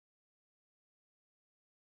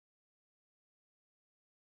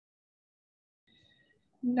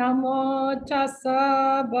Namo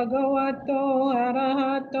tassa bhagavato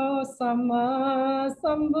arahato samma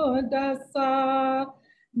sambuddhassa.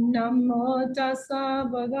 Namo tassa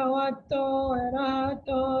bhagavato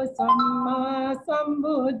arahato samma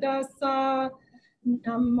sambuddhassa.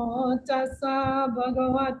 Namo tassa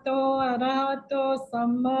bhagavato arahato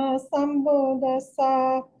samma sambuddhassa.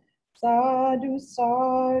 Sadhu,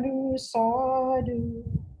 sadhu, sadhu.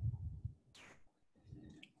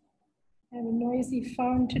 I have a noisy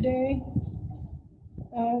phone today.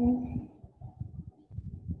 I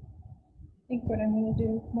think what I'm going to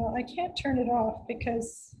do, well, I can't turn it off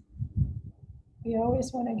because we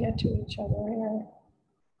always want to get to each other here.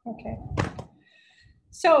 Okay.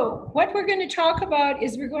 So what we're going to talk about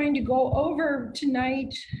is we're going to go over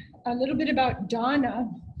tonight a little bit about Dhamma,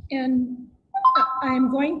 and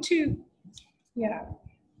I'm going to,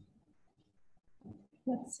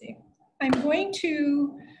 let's see. I'm going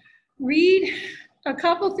to read a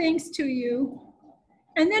couple things to you,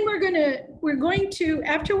 and then we're going to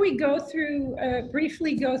after we go through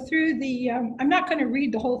briefly go through the I'm not going to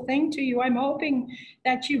read the whole thing to you. I'm hoping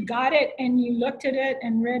that you got it and you looked at it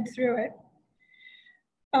and read through it.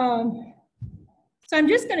 So I'm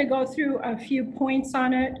just going to go through a few points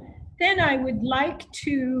on it. Then I would like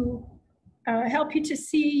to help you to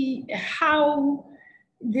see how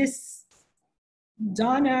this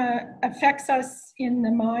Dhamma affects us in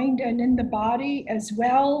the mind and in the body as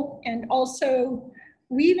well, and also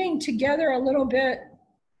weaving together a little bit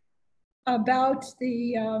about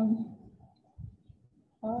the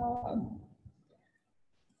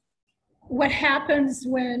what happens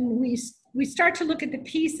when we start to look at the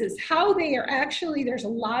pieces, how they are actually, there's a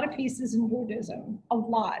lot of pieces in Buddhism, a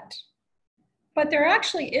lot, but there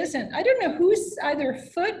actually isn't. I don't know whose either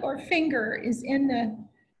foot or finger is in the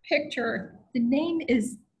picture. The name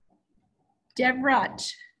is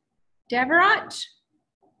Devrat. Devrat?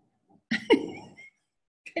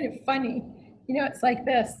 Kind of funny. You know, it's like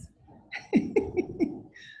this.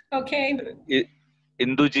 Okay.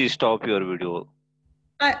 Induji, stop your video.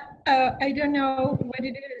 I don't know what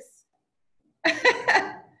it is.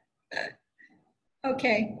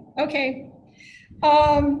 Okay. Okay.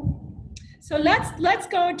 So let's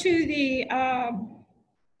go to the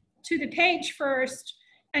page first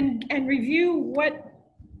and review what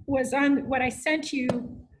was on what I sent you,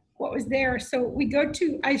 what was there. So we go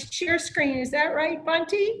to, I share screen, is that right,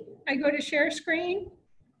 Bunty? I go to share screen?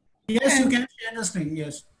 Yes, and you can share the screen,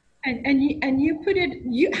 yes. And you put it,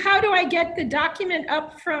 how do I get the document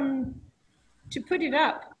up to put it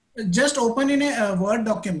up? Just open in a Word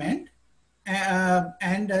document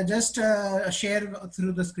and just share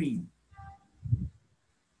through the screen.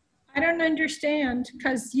 I don't understand,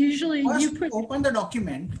 because usually first open the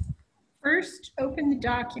document. First, open the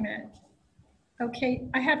document. Okay,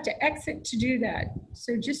 I have to exit to do that.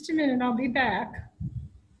 So just a minute, I'll be back.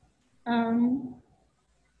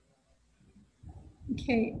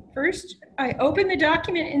 Okay, first I open the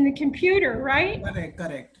document in the computer, right? Correct,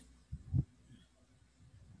 correct.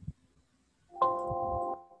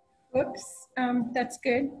 Whoops, that's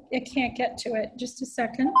good. I can't get to it. Just a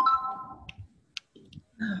second.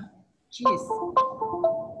 Jeez.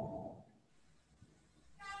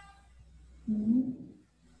 Mm-hmm.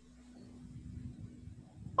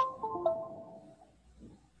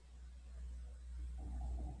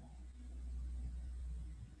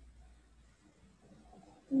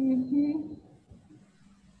 Mm-hmm.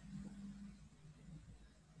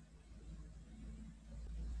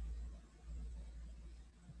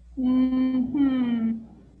 Mm-hmm.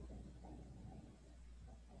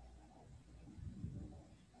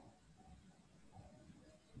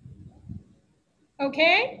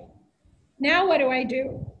 Okay. Now what do I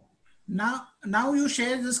do? Now you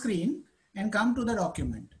share the screen and come to the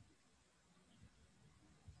document.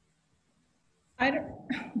 I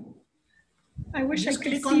wish just I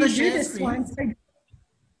could click see on the you do this screen. once.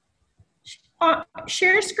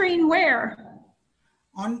 Share screen where?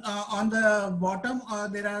 On the bottom,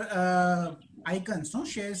 there are icons. No,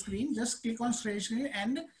 share screen. Just click on share screen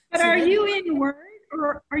and. But are you in Word,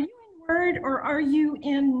 or are you in Word, or are you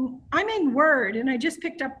in? I'm in Word, and I just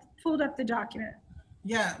pulled up the document.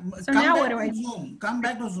 Yeah. So now what do I do? Zoom. Come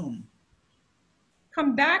back to Zoom.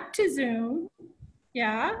 Come back to Zoom.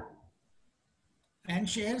 Yeah. And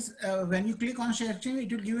shares. When you click on share screen,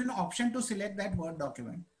 it will give you an option to select that Word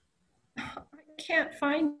document. I can't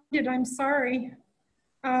find it. I'm sorry.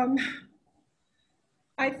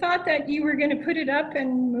 I thought that you were going to put it up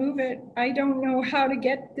and move it. I don't know how to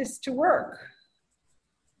get this to work.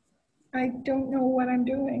 I don't know what I'm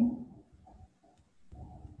doing.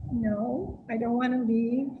 No, I don't want to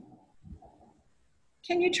leave.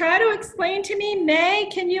 Can you try to explain to me? May,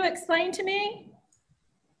 can you explain to me?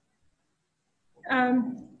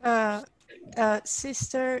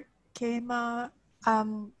 Sister Khema,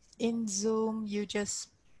 in Zoom, you just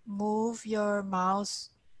move your mouse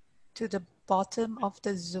to the bottom of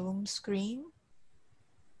the Zoom screen.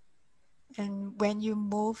 And when you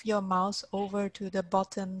move your mouse over to the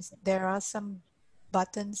bottoms, there are some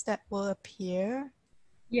buttons that will appear.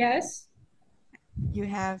 Yes. You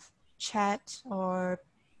have chat or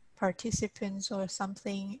participants or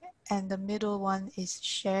something, and the middle one is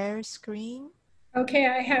share screen. Okay,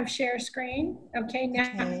 I have share screen. Okay, now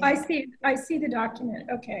Okay. I see the document.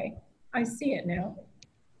 Okay, I see it now.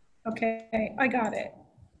 Okay, I got it.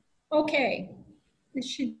 Okay, this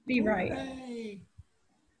should be right. Hooray.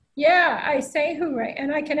 Yeah, I say hooray,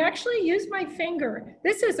 and I can actually use my finger.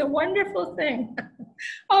 This is a wonderful thing.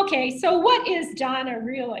 Okay, so what is Dhamma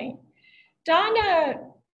really? Dhamma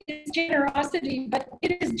is generosity, but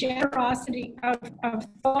it is generosity of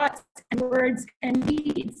thoughts and words and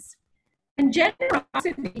deeds. And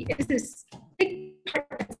generosity is this big part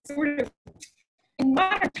that sort of, in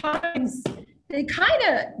modern times, they kind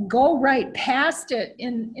of go right past it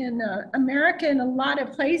in America and a lot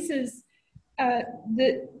of places.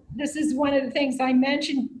 This is one of the things I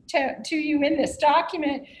mentioned to you in this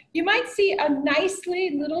document. You might see a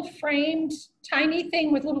nicely little framed tiny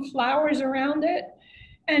thing with little flowers around it.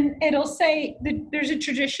 And it'll say that there's a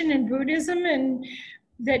tradition in Buddhism, and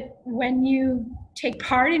that when you take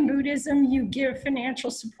part in Buddhism, you give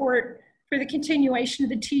financial support for the continuation of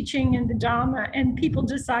the teaching and the Dhamma, and people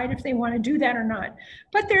decide if they want to do that or not.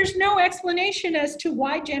 But there's no explanation as to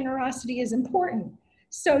why generosity is important.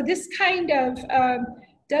 So this kind of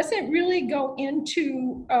doesn't really go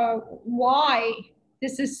into why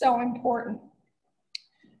this is so important.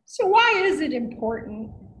 So why is it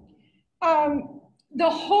important? The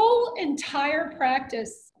whole entire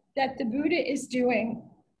practice that the Buddha is doing,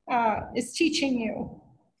 is teaching you.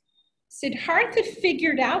 Siddhartha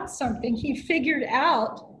figured out something. He figured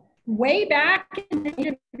out way back in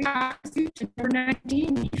the Sutta number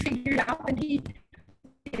 19, he figured out that he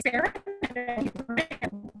experimented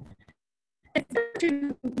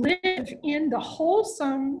to live in the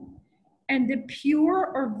wholesome and the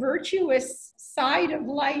pure or virtuous side of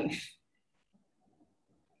life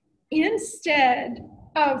instead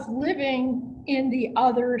of living in the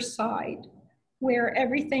other side, where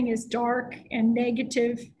everything is dark and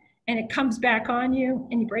negative and it comes back on you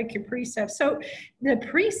and you break your precepts. So the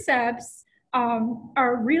precepts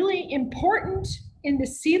are really important in the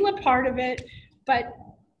sila part of it, but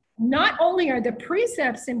not only are the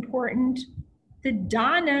precepts important, the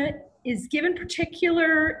dana is given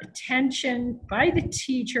particular attention by the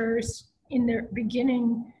teachers in the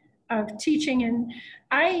beginning of teaching. And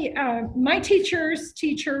my teacher's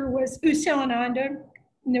teacher was Usilananda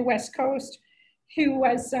in the West Coast, who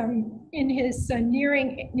was in his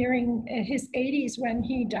nearing his 80s when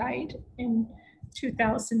he died in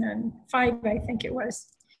 2005, I think it was.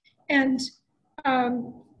 And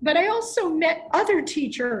but I also met other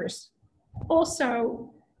teachers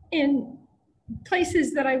also in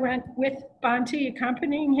places that I went with Bhante,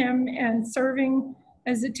 accompanying him and serving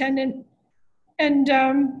as attendant. And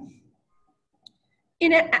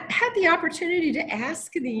had the opportunity to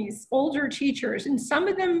ask these older teachers, and some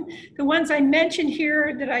of them, the ones I mentioned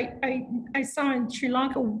here that I saw in Sri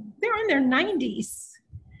Lanka, they're in their 90s.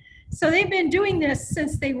 So they've been doing this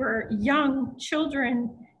since they were young children,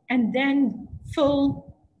 and then full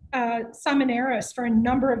samaneras for a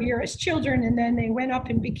number of years as children, and then they went up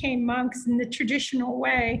and became monks in the traditional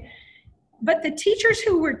way. But the teachers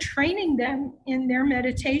who were training them in their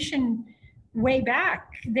meditation way back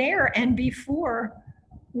there and before,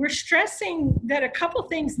 we're stressing that a couple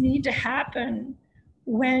things need to happen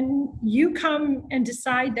when you come and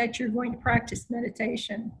decide that you're going to practice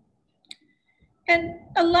meditation. And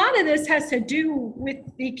a lot of this has to do with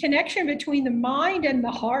the connection between the mind and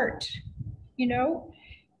the heart, you know?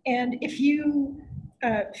 And if you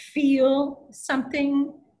feel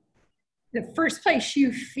something, the first place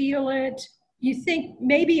you feel it, you think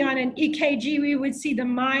maybe on an EKG we would see the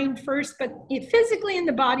mind first, but physically in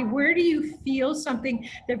the body, where do you feel something?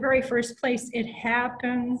 The very first place it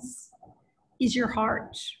happens is your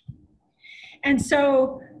heart. And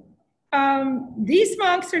so these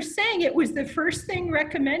monks are saying it was the first thing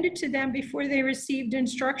recommended to them before they received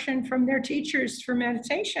instruction from their teachers for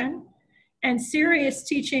meditation and serious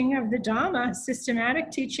teaching of the Dhamma, systematic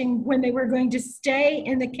teaching, when they were going to stay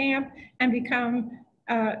in the camp and become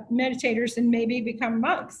meditators and maybe become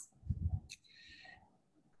monks.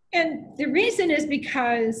 And the reason is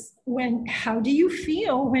because how do you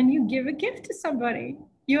feel when you give a gift to somebody?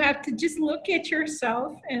 You have to just look at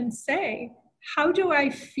yourself and say, how do I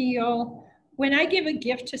feel when I give a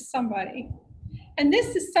gift to somebody? And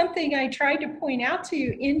this is something I tried to point out to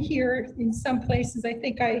you in here in some places. I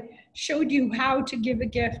think I showed you how to give a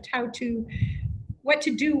gift, what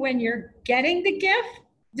to do when you're getting the gift.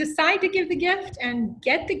 Decide to give the gift and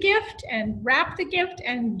get the gift and wrap the gift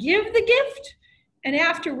and give the gift. And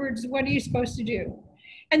afterwards, what are you supposed to do?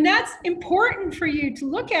 And that's important for you to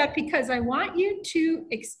look at, because I want you to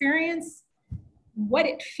experience what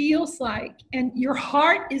it feels like. And your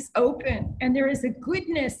heart is open and there is a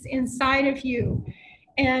goodness inside of you.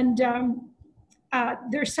 And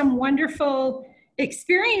there's some wonderful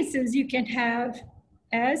experiences you can have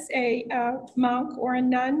as a monk or a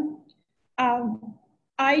nun.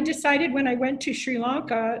 I decided when I went to Sri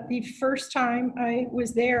Lanka, the first time I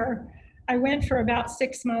was there, I went for about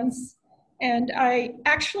 6 months. And I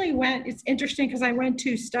actually went, it's interesting because I went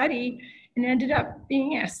to study and ended up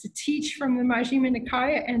being asked to teach from the Majjhima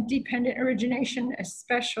Nikāya and dependent origination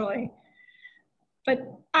especially. But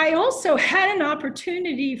I also had an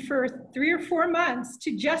opportunity for 3 or 4 months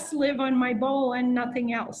to just live on my bowl and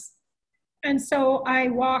nothing else. And so I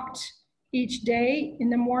walked each day in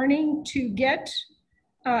the morning to get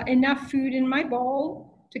enough food in my bowl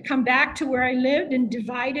to come back to where I lived and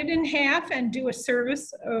divide it in half and do a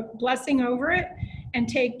service of blessing over it and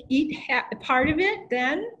eat part of it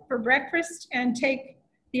then for breakfast and take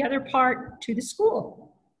the other part to the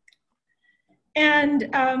school. And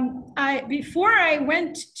before I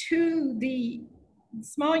went to the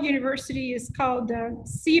small university, is called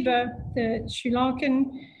SIBA, the Sri Lankan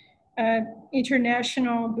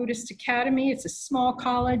International Buddhist Academy. It's a small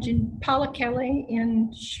college in Palakkale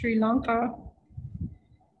in Sri Lanka.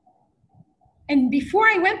 And before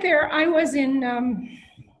I went there, I was in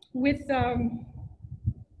with a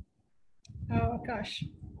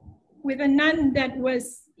nun that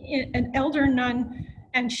was an elder nun,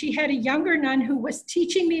 and she had a younger nun who was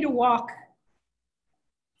teaching me to walk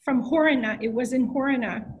from Horana. It was in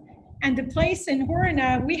Horana. And the place in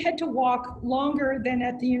Horana, we had to walk longer than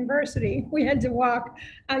at the university. We had to walk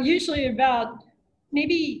usually about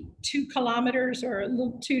maybe 2 kilometers or a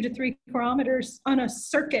little 2 to 3 kilometers on a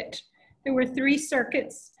circuit. There were 3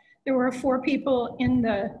 circuits. There were 4 people in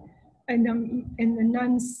the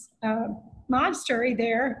nuns' monastery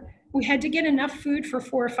there. We had to get enough food for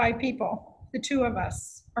 4 or 5 people. The 2 of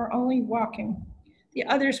us are only walking. The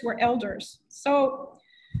others were elders. So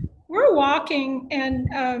we're walking, and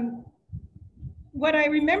what I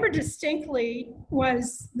remember distinctly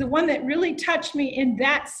was the one that really touched me in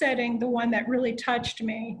that setting, the one that really touched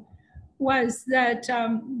me was that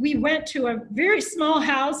we went to a very small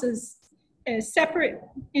houses, separate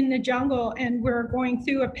in the jungle, and we're going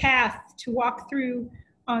through a path to walk through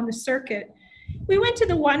on the circuit. We went to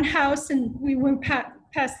the one house and we went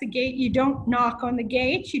past the gate. You don't knock on the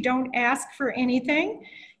gate. You don't ask for anything.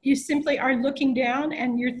 You simply are looking down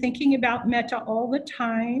and you're thinking about metta all the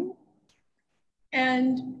time.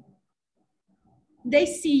 And they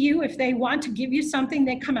see you. If they want to give you something,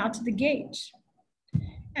 they come out to the gate.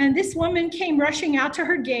 And this woman came rushing out to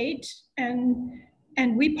her gate,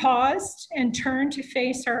 and we paused and turned to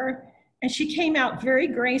face her. And she came out very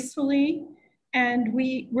gracefully, and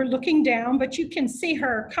we were looking down, but you can see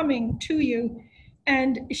her coming to you.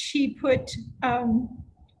 And she put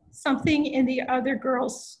something in the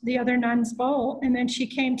other nun's bowl. And then she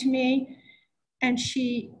came to me and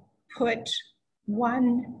she put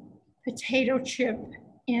 1 potato chip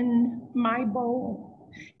in my bowl.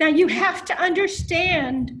 Now you have to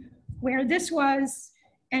understand where this was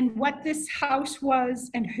and what this house was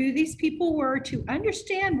and who these people were to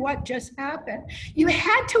understand what just happened. You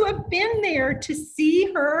had to have been there to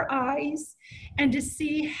see her eyes and to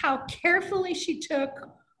see how carefully she took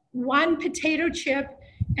 1 potato chip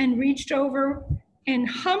and reached over and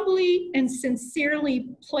humbly and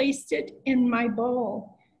sincerely placed it in my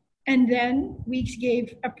bowl. And then we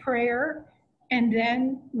gave a prayer, and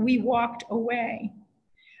then we walked away.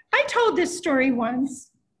 I told this story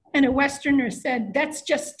once, and a Westerner said, "That's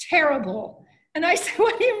just terrible." And I said,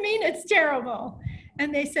 "What do you mean it's terrible?"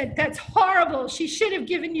 And they said, "That's horrible. She should have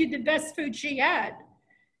given you the best food she had."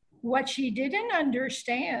 What she didn't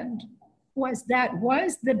understand was that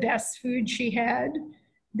was the best food she had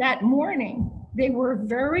that morning. They were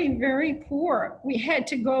very, very poor. We had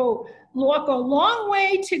to walk a long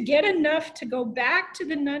way to get enough to go back to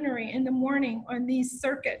the nunnery in the morning on these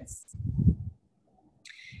circuits.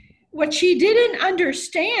 What she didn't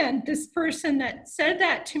understand, this person that said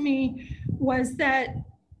that to me, was that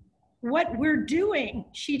what we're doing,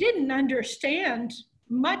 she didn't understand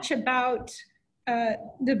much about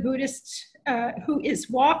the Buddhist who is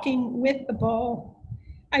walking with the bowl.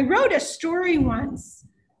 I wrote a story once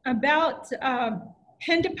about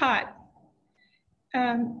Pendapat.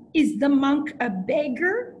 Is the monk a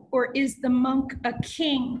beggar or is the monk a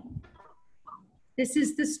king? This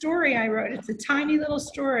is the story I wrote. It's a tiny little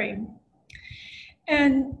story.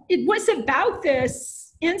 And it was about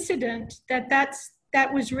this incident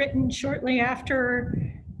that was written shortly after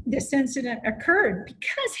this incident occurred.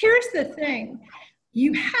 Because here's the thing.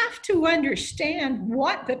 You have to understand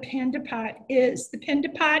what the Pendapat is. The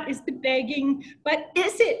Pendapat is the begging, but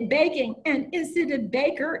is it begging? And is it a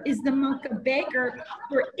beggar? Is the monk a beggar?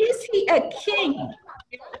 Or is he a king?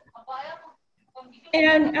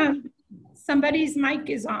 And somebody's mic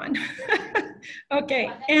is on. Okay,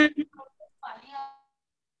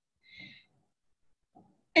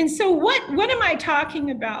 and so what am I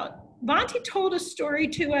talking about? Bhante told a story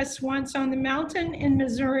to us once on the mountain in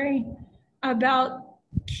Missouri about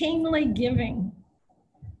kingly giving.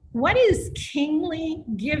 What is kingly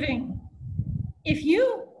giving? A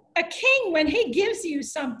king, when he gives you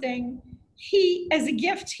something, as a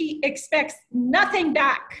gift, he expects nothing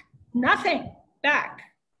back.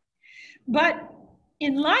 But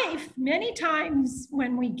in life, many times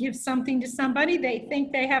when we give something to somebody, they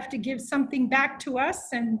think they have to give something back to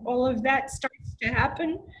us, and all of that starts to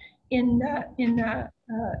happen in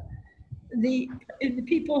the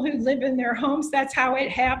people who live in their homes. That's how it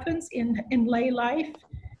happens in lay life.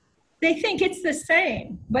 They think it's the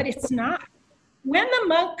same, but it's not. When the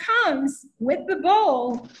monk comes with the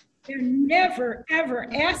bowl, they're never, ever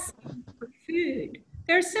asking for food.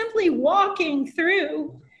 They're simply walking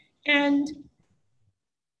through, and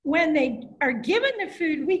when they are given the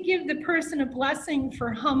food, we give the person a blessing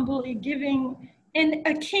for humbly giving and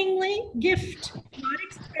a kingly gift, not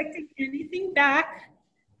expecting anything back.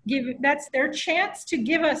 That's their chance to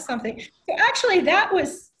give us something. So actually that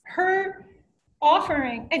was her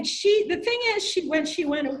offering. And the thing is, when she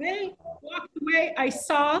walked away, I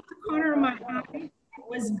saw the corner of my eye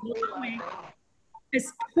was glowing.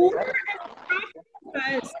 As poor as the prophet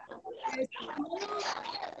was, as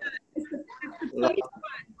the place was,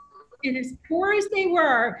 and as poor as they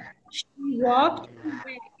were, she walked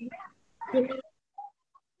away.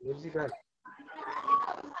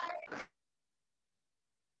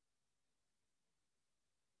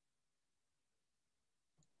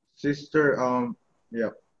 Sister, yeah.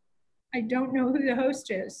 I don't know who the host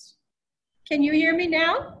is. Can you hear me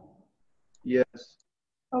now? Yes.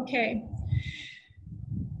 Okay.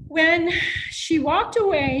 When she walked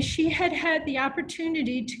away, she had the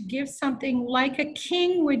opportunity to give something like a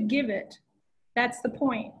king would give it. That's the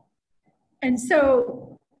point. And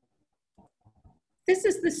so this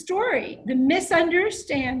is the story, the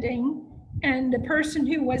misunderstanding, and the person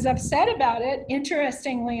who was upset about it,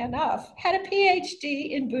 interestingly enough, had a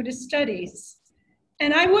PhD in Buddhist studies.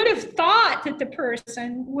 And I would have thought that the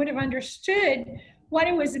person would have understood what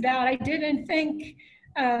it was about. I didn't think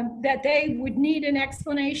that they would need an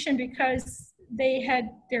explanation because they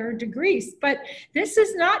had their degrees, but this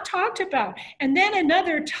is not talked about. And then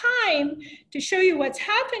another time, to show you what's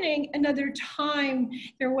happening, another time,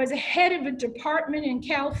 there was a head of a department in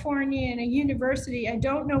California in a university, I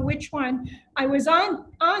don't know which one. I was on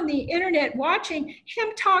the internet watching him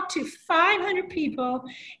talk to 500 people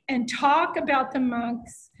and talk about the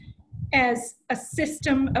monks as a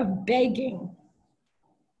system of begging.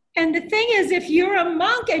 And the thing is, if you're a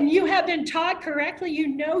monk and you have been taught correctly, you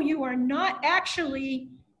know you are not actually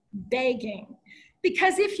begging.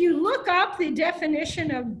 Because if you look up the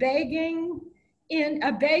definition of begging in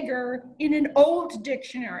a beggar in an old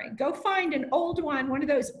dictionary, go find an old one of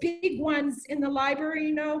those big ones in the library,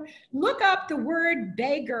 you know, look up the word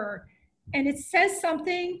beggar, and it says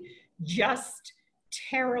something just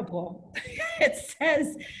terrible. It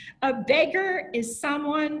says a beggar is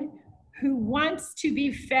someone who wants to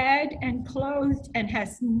be fed and clothed and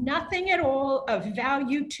has nothing at all of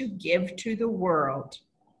value to give to the world.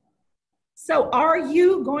 So are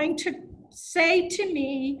you going to say to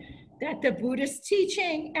me that the Buddhist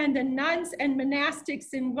teaching and the nuns and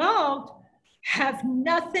monastics involved have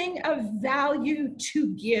nothing of value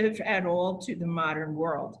to give at all to the modern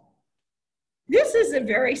world? This is a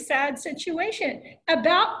very sad situation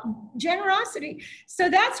about generosity. So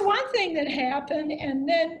that's one thing that happened. And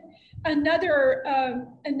then another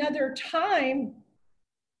time,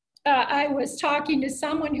 I was talking to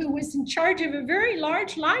someone who was in charge of a very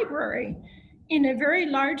large library in a very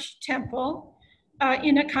large temple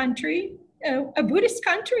in a country, a Buddhist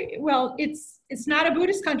country. Well, it's not a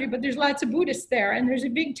Buddhist country, but there's lots of Buddhists there, and there's a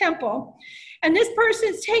big temple. And this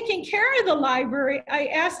person's taking care of the library. I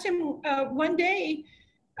asked him one day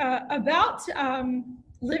about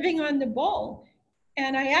living on the bowl,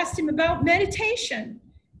 and I asked him about meditation.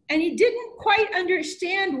 And he didn't quite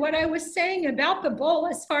understand what I was saying about the bowl.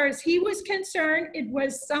 As far as he was concerned, it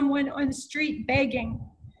was someone on the street begging.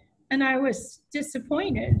 And I was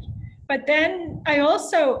disappointed. But then I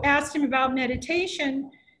also asked him about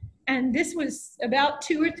meditation. And this was about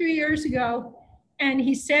 2 or 3 years ago. And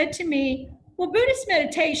he said to me, well, Buddhist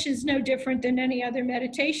meditation is no different than any other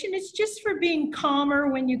meditation. It's just for being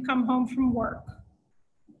calmer when you come home from work.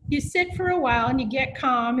 You sit for a while and you get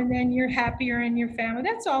calm, and then you're happier in your family.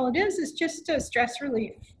 That's all it is. It's just a stress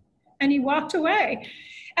relief. And he walked away.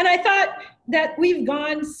 And I thought that we've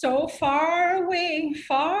gone so far away,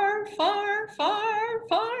 far, far, far,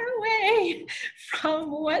 far away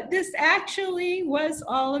from what this actually was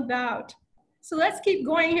all about. So let's keep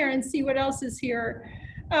going here and see what else is here.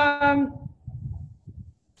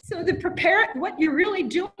 So what you're really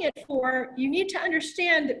doing it for, you need to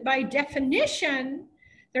understand that by definition,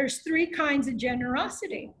 there's 3 kinds of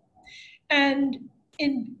generosity. And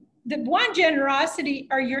in the one generosity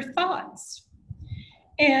are your thoughts.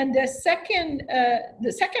 And the second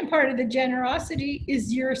part of the generosity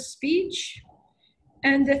is your speech.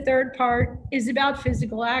 And the third part is about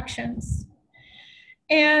physical actions.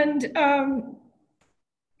 And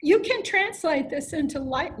you can translate this into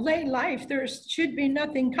lay life. There should be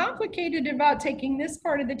nothing complicated about taking this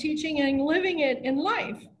part of the teaching and living it in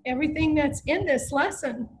life. Everything that's in this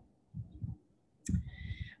lesson.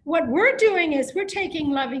 What we're doing is we're taking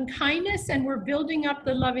loving kindness and we're building up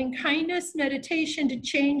the loving kindness meditation to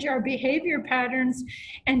change our behavior patterns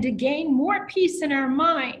and to gain more peace in our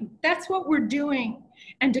mind. That's what we're doing.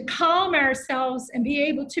 And to calm ourselves and be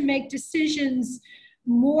able to make decisions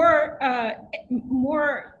more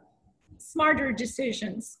smarter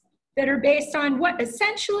decisions that are based on what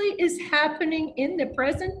essentially is happening in the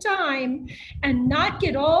present time, and not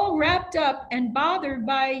get all wrapped up and bothered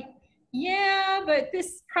by, yeah, but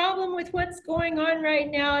this problem with what's going on right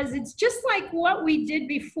now is it's just like what we did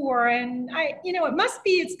before, and it must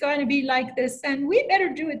be, it's going to be like this, and we better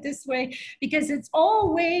do it this way because it's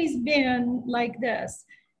always been like this.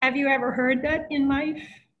 Have you ever heard that in life?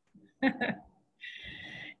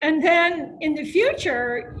 And then in the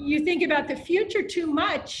future, you think about the future too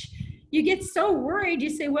much. You get so worried, you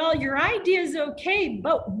say, well, your idea is okay,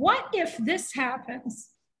 but what if this happens?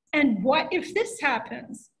 And what if this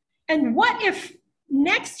happens? And what if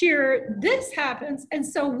next year this happens? And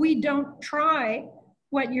so we don't try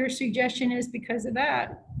what your suggestion is because of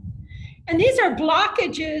that. And these are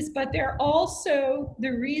blockages, but they're also the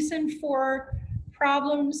reason for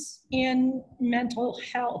problems in mental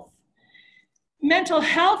health. Mental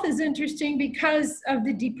health is interesting because of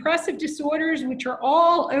the depressive disorders, which are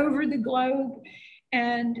all over the globe.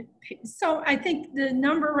 And so I think the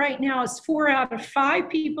number right now is 4 out of 5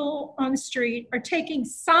 people on the street are taking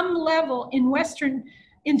some level in Western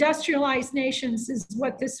industrialized nations, is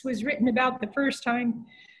what this was written about the first time.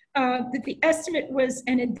 That the estimate was,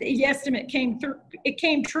 and the estimate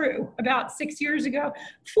came true about 6 years ago.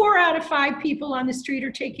 4 out of 5 people on the street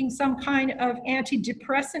are taking some kind of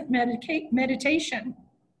antidepressant meditation,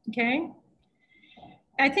 okay?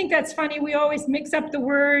 I think that's funny. We always mix up the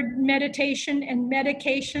word meditation and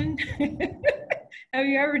medication. Have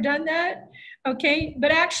you ever done that? Okay,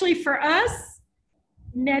 but actually for us,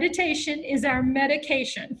 meditation is our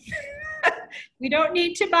medication. We don't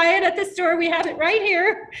need to buy it at the store. We have it right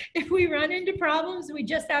here. If we run into problems, we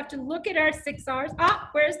just have to look at our 6 R's. Ah,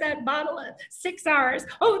 where's that bottle of 6 R's?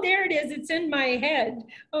 Oh, there it is. It's in my head.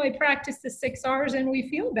 Oh, I practiced the 6 R's and we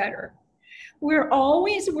feel better. We're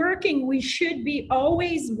always working. We should be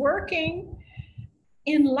always working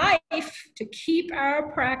in life to keep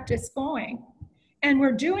our practice going. And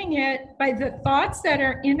we're doing it by the thoughts that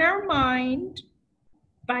are in our mind,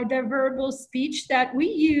 by the verbal speech that we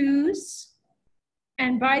use,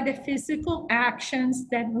 and by the physical actions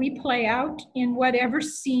that we play out in whatever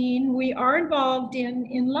scene we are involved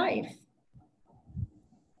in life.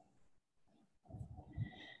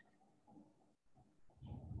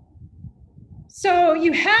 So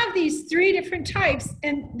you have these 3 different types,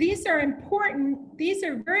 and these are important. These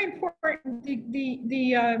are very important.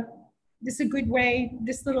 This is a good way,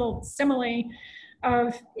 this little simile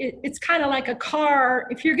of it's kind of like a car.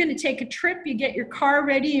 If you're going to take a trip, you get your car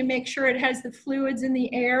ready and make sure it has the fluids and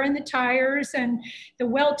the air and the tires and the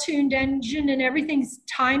well-tuned engine and everything's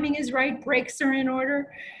timing is right, brakes are in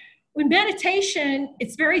order. With meditation,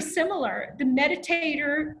 it's very similar. The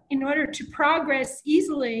meditator, in order to progress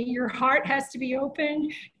easily, your heart has to be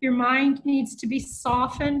opened, your mind needs to be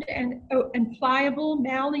softened and pliable,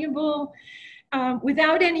 malleable,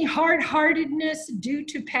 without any hard-heartedness due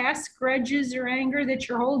to past grudges or anger that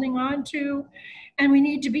you're holding on to. And we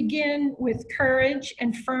need to begin with courage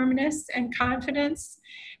and firmness and confidence.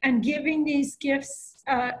 And giving these gifts,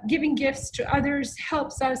 giving gifts to others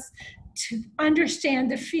helps us to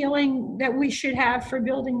understand the feeling that we should have for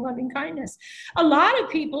building loving kindness. A lot of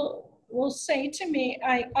people will say to me,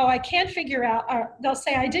 I can't figure out, or they'll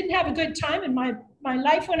say, I didn't have a good time in my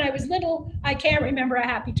life when I was little. I can't remember a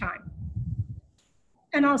happy time.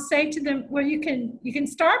 And I'll say to them, well, you can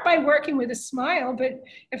start by working with a smile, but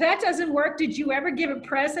if that doesn't work, did you ever give a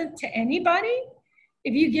present to anybody?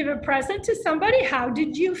 If you give a present to somebody, how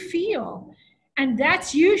did you feel? And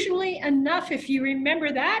that's usually enough, if you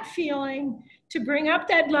remember that feeling, to bring up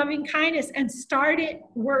that loving kindness and start it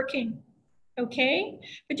working, okay?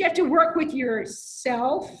 But you have to work with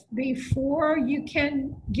yourself before you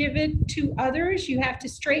can give it to others. You have to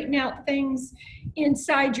straighten out things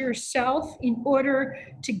inside yourself in order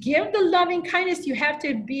to give the loving kindness. You have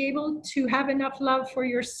to be able to have enough love for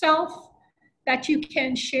yourself that you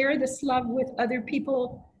can share this love with other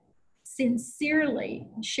people, sincerely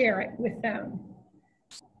share it with them.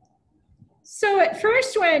 So at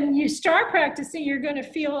first, when you start practicing, you're going to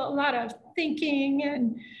feel a lot of thinking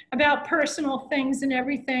and about personal things and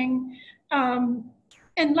everything.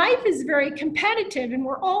 And life is very competitive, and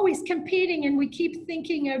we're always competing, and we keep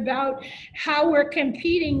thinking about how we're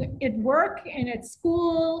competing at work and at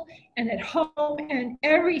school and at home and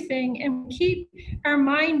everything, and we keep our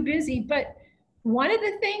mind busy. But one of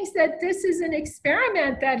the things that this is an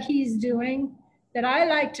experiment that he's doing that I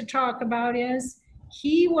like to talk about is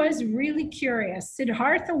he was really curious.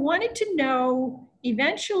 Siddhartha wanted to know,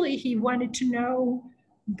 eventually he wanted to know,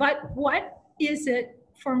 but what is it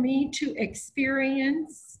for me to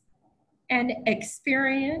experience an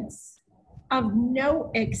experience of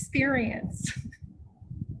no experience?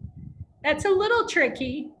 That's a little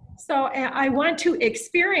tricky. So I want to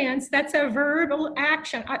experience, that's a verbal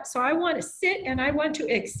action. So I want to sit and I want to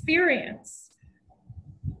experience.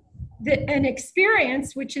 An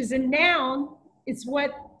experience, which is a noun, it's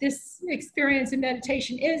what this experience in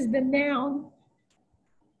meditation is, the noun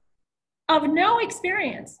of no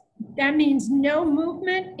experience. That means no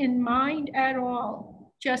movement in mind at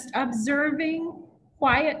all. Just observing,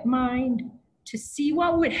 quiet mind to see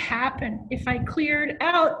what would happen if I cleared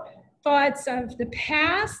out thoughts of the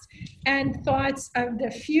past and thoughts of the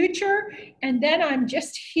future. And then I'm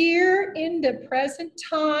just here in the present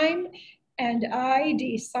time and I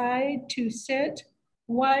decide to sit.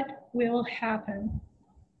 What will happen?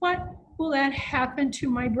 What will that happen to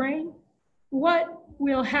my brain? What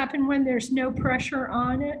will happen when there's no pressure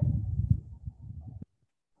on it?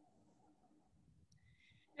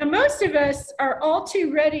 Now, most of us are all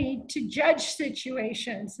too ready to judge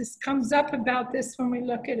situations. This comes up about this when we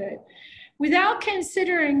look at it. Without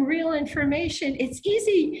considering real information, it's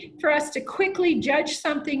easy for us to quickly judge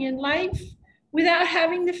something in life without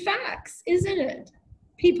having the facts, isn't it?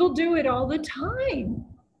 People do it all the time.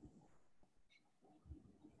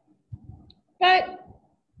 But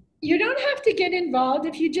you don't have to get involved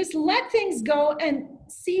if you just let things go and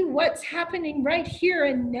see what's happening right here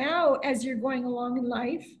and now as you're going along in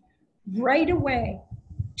life, right away.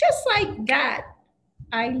 Just like that,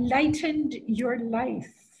 I lightened your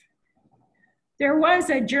life. There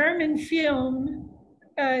was a German film,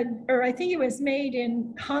 or I think it was made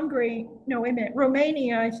in Hungary, no, wait a minute,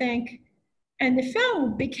 Romania, I think. And the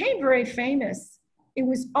film became very famous. It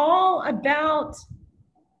was all about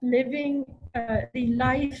living the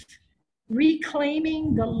life,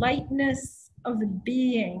 reclaiming the lightness of the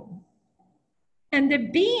being. And the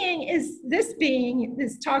being is, this being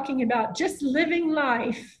is talking about just living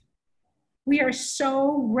life. We are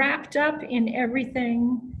so wrapped up in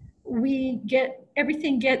everything.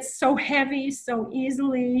 Everything gets so heavy so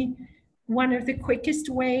easily. One of the quickest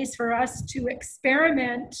ways for us to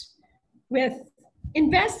experiment with,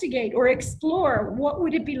 investigate or explore, what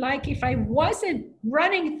would it be like if I wasn't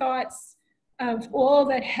running thoughts of all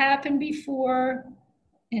that happened before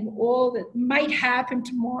and all that might happen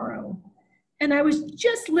tomorrow. And I was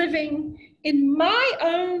just living in my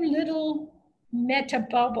own little metta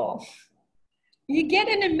bubble. You get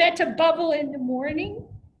in a metta bubble in the morning,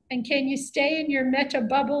 and can you stay in your metta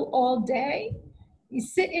bubble all day? You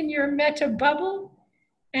sit in your metta bubble,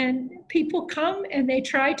 and people come and they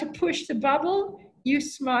try to push the bubble. You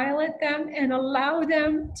smile at them and allow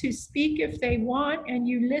them to speak if they want, and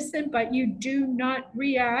you listen, but you do not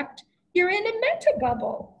react. You're in a metta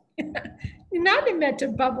bubble. You're not a metta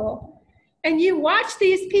bubble. And you watch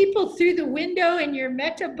these people through the window in your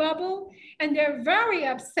metta bubble, and they're very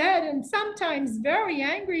upset and sometimes very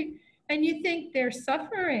angry, and you think they're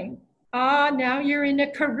suffering. Ah, now you're in a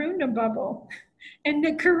karuna bubble. And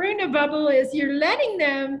the karuna bubble is you're letting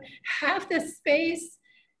them have the space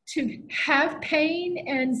to have pain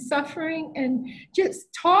and suffering and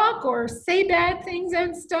just talk or say bad things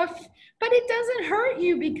and stuff, but it doesn't hurt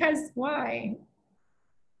you because why?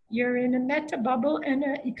 You're in a metta bubble and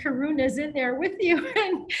a karuna's in there with you.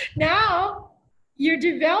 And now you're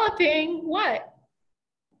developing what?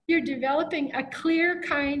 You're developing a clear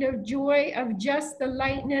kind of joy of just the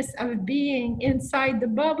lightness of being inside the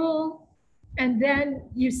bubble. And then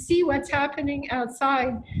you see what's happening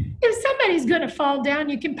outside. If somebody's going to fall down,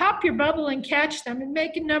 you can pop your bubble and catch them and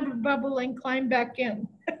make another bubble and climb back in.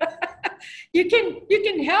 You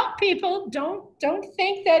can help people. Don't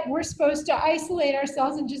think that we're supposed to isolate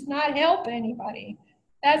ourselves and just not help anybody.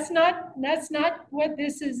 That's not what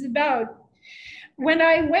this is about. When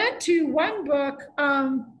I went to one book,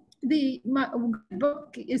 my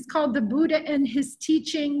book is called The Buddha and His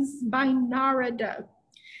Teachings by Narada.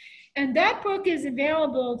 And that book is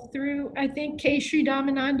available through, I think, K. Sri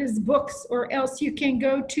Dhammananda's books, or else you can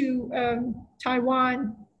go to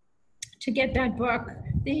Taiwan to get that book,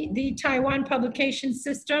 the Taiwan publication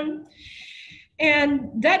system. And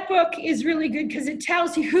that book is really good because it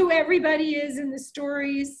tells you who everybody is in the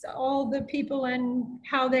stories, all the people and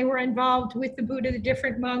how they were involved with the Buddha, the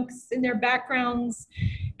different monks and their backgrounds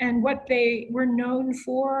and what they were known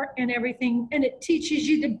for and everything. And it teaches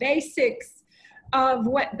you the basics of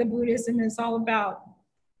what the Buddhism is all about.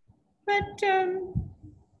 But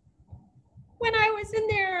when I was in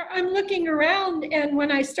there, I'm looking around, and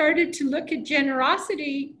when I started to look at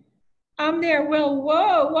generosity, I'm there, well,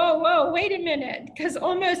 whoa, wait a minute, because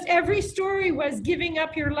almost every story was giving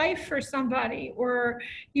up your life for somebody. Or,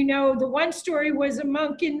 you know, the one story was a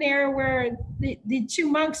monk in there where the two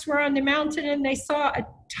monks were on the mountain and they saw a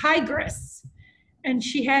tigress, and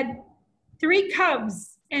she had 3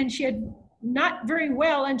 cubs, and she had not very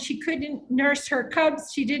well, and she couldn't nurse her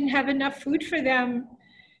cubs. She didn't have enough food for them.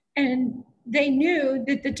 And they knew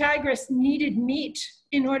that the tigress needed meat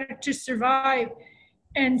in order to survive.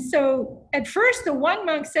 And so at first, the one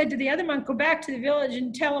monk said to the other monk, go back to the village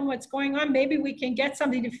and tell them what's going on. Maybe we can get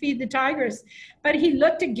something to feed the tigress. But he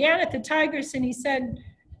looked again at the tigress and he said,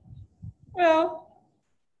 well,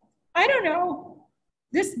 I don't know.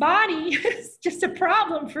 This body is just a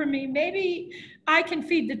problem for me. Maybe I can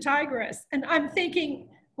feed the tigress. And I'm thinking,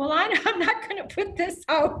 well, I'm not going to put this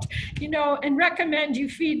out, you know, and recommend you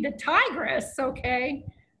feed the tigress, okay?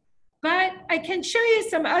 But I can show you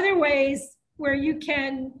some other ways where you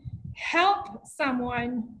can help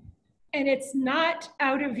someone and it's not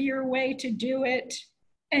out of your way to do it.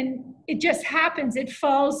 And it just happens, it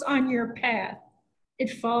falls on your path.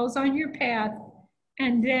 It falls on your path.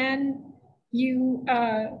 And then you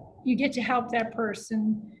get to help that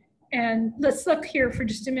person. And let's look here for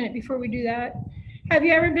just a minute before we do that. Have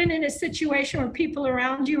you ever been in a situation where people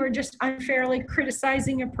around you are just unfairly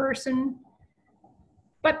criticizing a person,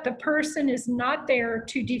 but the person is not there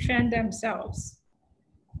to defend themselves?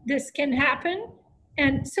 This can happen.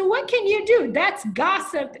 And so what can you do? That's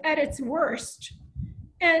gossip at its worst.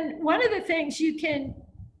 And one of the things you can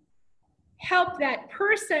help that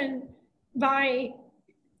person by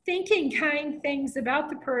thinking kind things about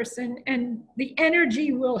the person, and the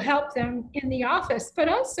energy will help them in the office, but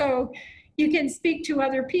also you can speak to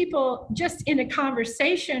other people just in a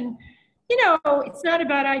conversation. You know, it's not a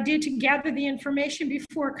bad idea to gather the information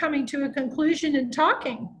before coming to a conclusion and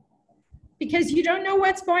talking, because you don't know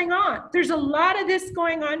what's going on. There's a lot of this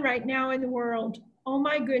going on right now in the world. Oh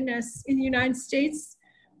my goodness, in the United States,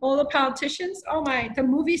 all the politicians, oh my, the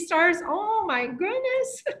movie stars, oh my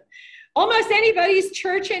goodness. Almost anybody's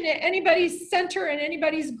church and anybody's center and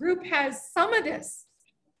anybody's group has some of this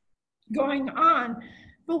going on.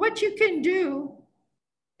 But what you can do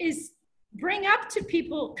is bring up to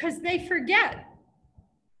people, because they forget,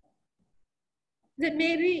 that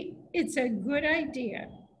maybe it's a good idea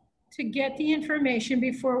to get the information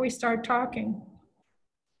before we start talking.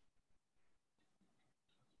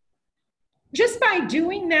 Just by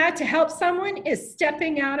doing that to help someone is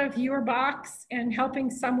stepping out of your box and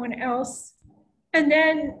helping someone else. And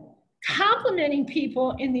then complimenting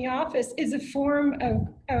people in the office is a form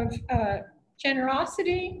of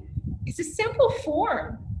generosity. It's a simple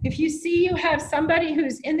form. If you see you have somebody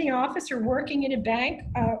who's in the office or working in a bank,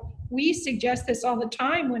 we suggest this all the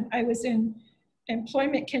time when I was in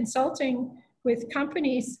employment consulting with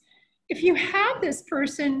companies. If you have this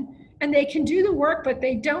person and they can do the work, but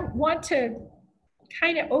they don't want to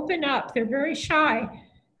kind of open up, they're very shy,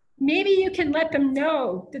 maybe you can let them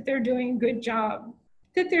know that they're doing a good job,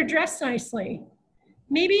 that they're dressed nicely,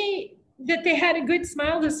 maybe that they had a good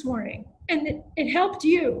smile this morning and it helped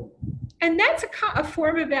you. And that's a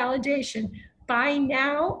form of validation. by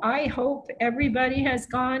now, I hope everybody has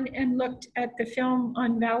gone and looked at the film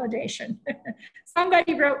on validation.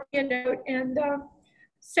 Somebody wrote me a note and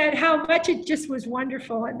said how much it just was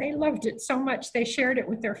wonderful, and they loved it so much they shared it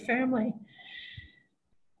with their family.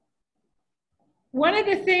 One of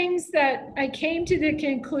the things that I came to the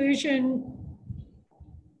conclusion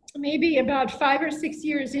maybe about 5 or 6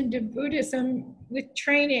 years into Buddhism with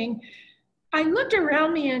training, I looked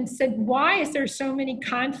around me and said, why is there so many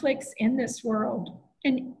conflicts in this world?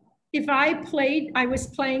 And if I was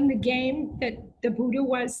playing the game that the Buddha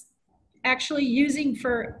was actually using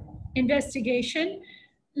for investigation,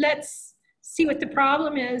 let's see what the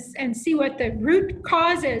problem is and see what the root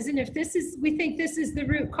cause is. And if we think this is the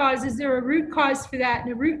root cause, is there a root cause for that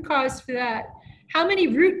and a root cause for that? How many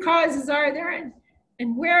root causes are there?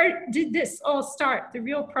 And where did this all start? The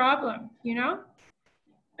real problem, you know?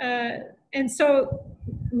 And so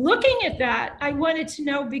looking at that, I wanted to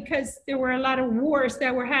know, because there were a lot of wars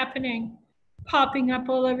that were happening, popping up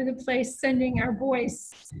all over the place, sending our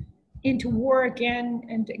boys into war again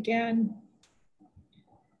and again.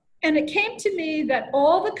 And it came to me that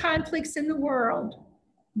all the conflicts in the world,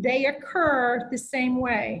 they occur the same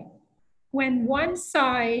way. When one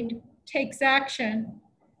side takes action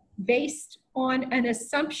based on an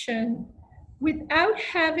assumption without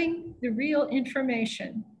having the real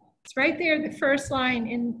information. It's right there, the first line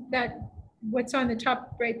in that, what's on the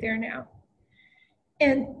top right there now.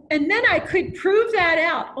 And then I could prove that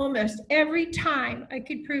out almost every time. I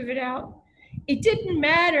could prove it out. It didn't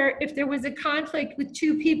matter if there was a conflict with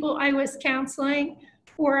two people I was counseling,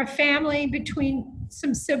 or a family between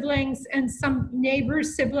some siblings and some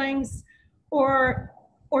neighbors' siblings, or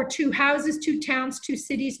two houses, two towns, two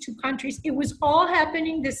cities, two countries. It was all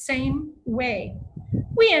happening the same way.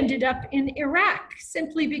 We ended up in Iraq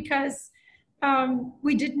simply because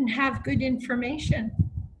we didn't have good information.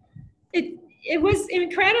 It was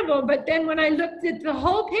incredible, but then when I looked at the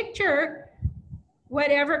whole picture,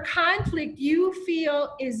 whatever conflict you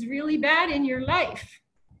feel is really bad in your life,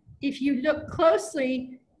 if you look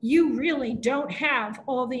closely, you really don't have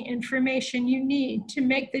all the information you need to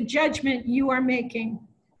make the judgment you are making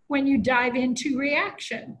when you dive into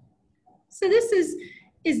reaction. So this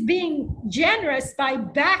is being generous by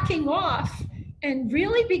backing off and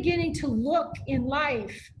really beginning to look in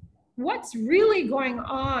life, what's really going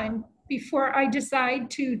on before I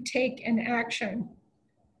decide to take an action.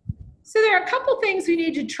 So there are a couple things we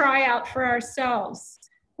need to try out for ourselves.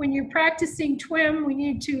 When you're practicing TWIM, we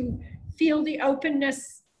need to feel the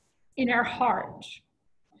openness in our heart.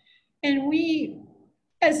 And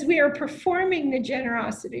as we are performing the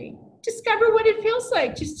generosity, discover what it feels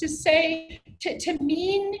like just to say, to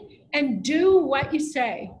mean and do what you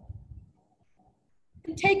say.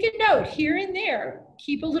 And take a note here and there.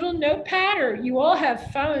 Keep a little notepad, or you all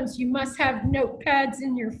have phones. You must have notepads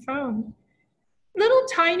in your phone. Little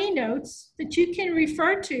tiny notes that you can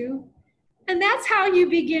refer to. And that's how you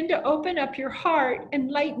begin to open up your heart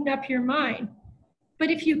and lighten up your mind.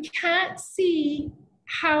 But if you can't see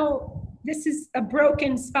how this is a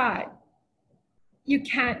broken spot, you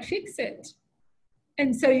can't fix it.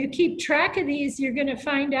 And so you keep track of these, you're going to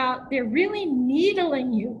find out they're really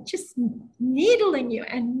needling you, just needling you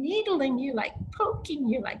and needling you, like poking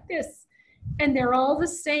you like this. And they're all the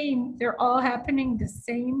same. They're all happening the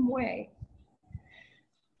same way.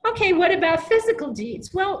 Okay, what about physical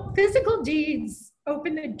deeds? Well, physical deeds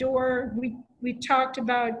open the door. We talked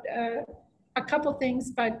about a couple things,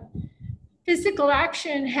 but physical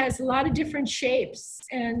action has a lot of different shapes,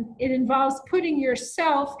 and it involves putting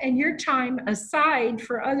yourself and your time aside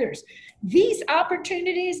for others. These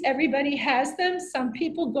opportunities, everybody has them. Some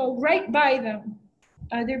people go right by them.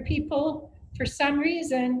 Other people, for some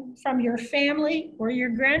reason, from your family or your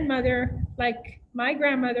grandmother, like my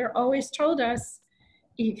grandmother always told us,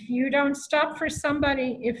 if you don't stop for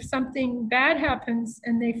somebody, if something bad happens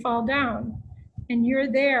and they fall down and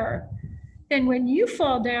you're there, then when you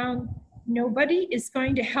fall down, nobody is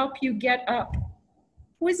going to help you get up. It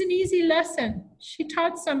was an easy lesson. She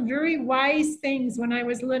taught some very wise things when I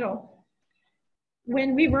was little.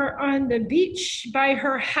 When we were on the beach by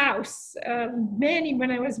her house,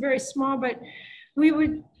 when I was very small, but we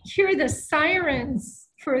would hear the sirens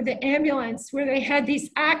for the ambulance where they had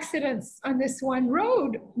these accidents on this one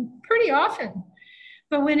road pretty often.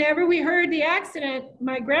 But whenever we heard the accident,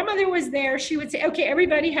 my grandmother was there. She would say, okay,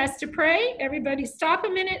 everybody has to pray. Everybody stop a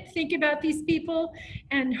minute, think about these people,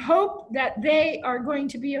 and hope that they are going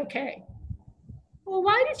to be okay. Well,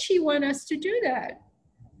 why did she want us to do that?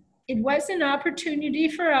 It was an opportunity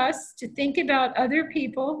for us to think about other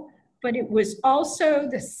people, but it was also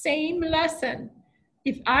the same lesson.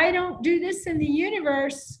 If I don't do this in the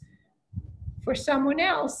universe, for someone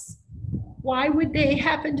else, why would they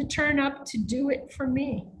happen to turn up to do it for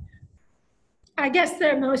me? I guess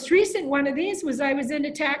the most recent one of these was I was in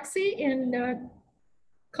a taxi in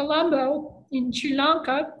Colombo in Sri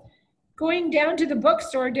Lanka, going down to the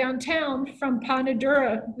bookstore downtown from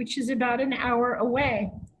Panadura, which is about an hour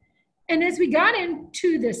away. And as we got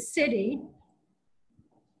into the city,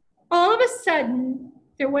 all of a sudden,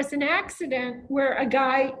 there was an accident where a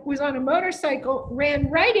guy was on a motorcycle, ran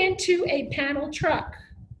right into a panel truck,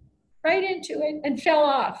 right into it, and fell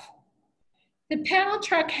off. The panel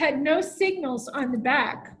truck had no signals on the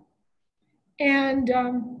back. And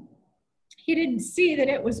he didn't see that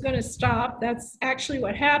it was going to stop. That's actually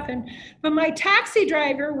what happened. But my taxi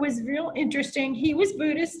driver was real interesting. He was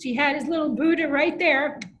Buddhist. He had his little Buddha right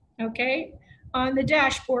there, okay, on the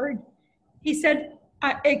dashboard. He said,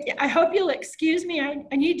 I hope you'll excuse me.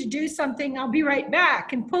 I need to do something. I'll be right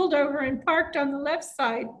back. And pulled over and parked on the left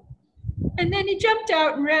side. And then he jumped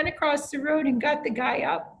out and ran across the road and got the guy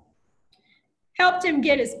up. Helped him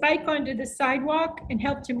get his bike onto the sidewalk and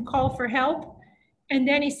helped him call for help. And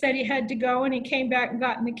then he said he had to go and he came back and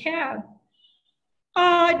got in the cab.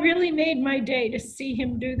 Oh, it really made my day to see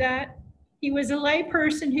him do that. He was a lay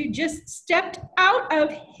person who just stepped out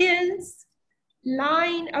of his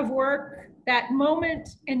line of work that moment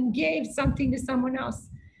and gave something to someone else.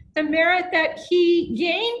 The merit that he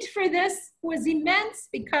gained for this was immense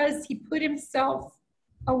because he put himself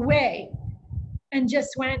away and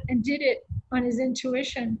just went and did it on his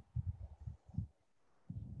intuition.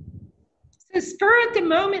 So spur of the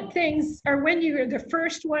moment things are when you are the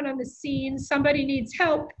first one on the scene, somebody needs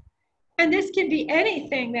help, and this can be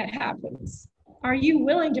anything that happens. Are you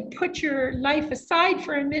willing to put your life aside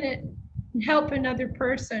for a minute and help another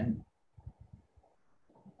person?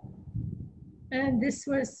 And this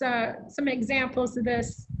was some examples of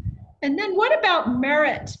this. And then what about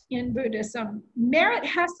merit in Buddhism? Merit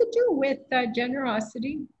has to do with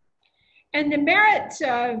generosity. And the merit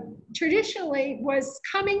traditionally was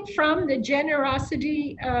coming from the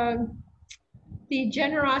generosity, the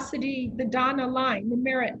Dana line. The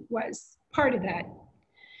merit was part of that.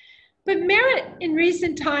 But merit in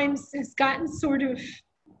recent times has gotten sort of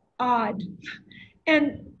odd.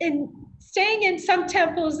 And in staying in some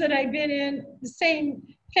temples that I've been in, the same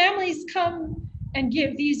families come and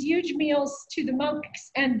give these huge meals to the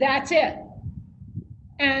monks, and that's it.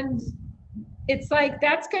 And it's like,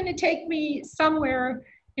 that's going to take me somewhere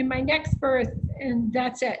in my next birth, and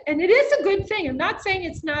that's it. And it is a good thing. I'm not saying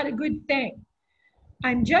it's not a good thing.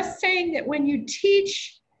 I'm just saying that when you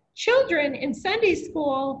teach children in Sunday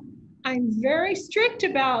school, I'm very strict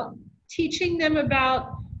about teaching them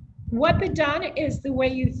about what the Dhamma is, the way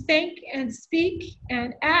you think and speak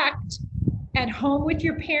and act at home with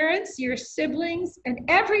your parents, your siblings, and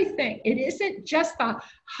everything. It isn't just the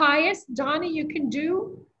highest Dhamma you can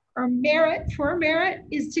do, or merit for merit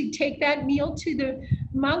is to take that meal to the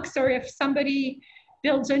monks, or if somebody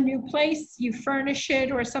builds a new place, you furnish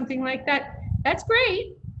it or something like that. That's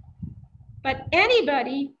great. But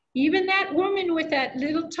anybody, even that woman with that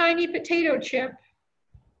little tiny potato chip,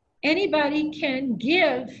 anybody can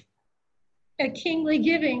give a kingly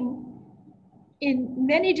giving in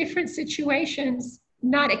many different situations,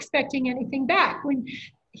 not expecting anything back. When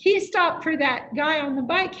he stopped for that guy on the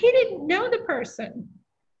bike, he didn't know the person.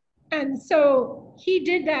 And so he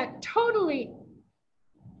did that totally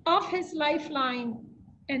off his lifeline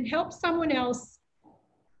and helped someone else.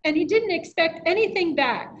 And he didn't expect anything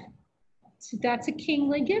back. So that's a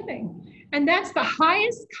kingly giving. And that's the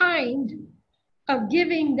highest kind of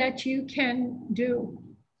giving that you can do.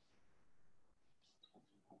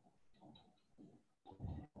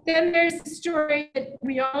 Then there's a story that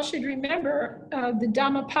we all should remember, the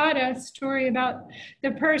Dhammapada story about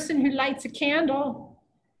the person who lights a candle,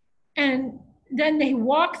 and then they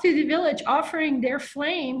walk through the village offering their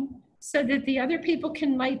flame so that the other people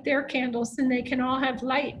can light their candles and they can all have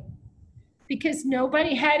light, because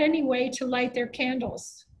nobody had any way to light their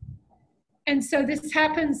candles. And so this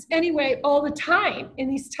happens anyway all the time in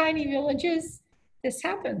these tiny villages. This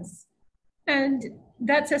happens, and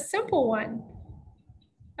that's a simple one.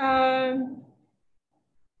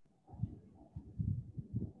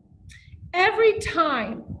 Every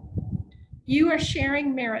time you are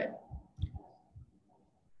sharing merit,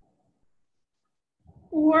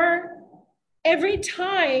 or every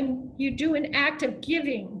time you do an act of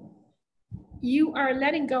giving, you are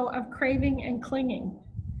letting go of craving and clinging.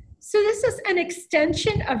 So this is an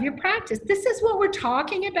extension of your practice. This is what we're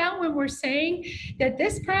talking about when we're saying that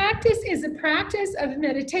this practice is a practice of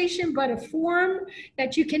meditation, but a form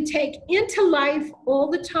that you can take into life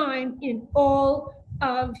all the time in all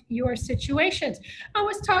of your situations. I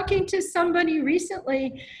was talking to somebody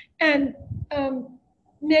recently, and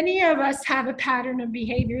many of us have a pattern of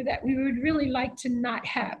behavior that we would really like to not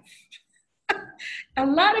have. A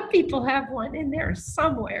lot of people have one in there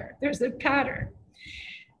somewhere. There's a pattern.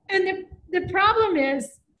 And the problem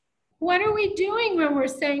is, what are we doing when we're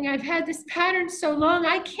saying, I've had this pattern so long,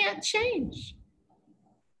 I can't change?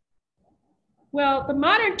 Well, the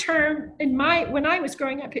modern term when I was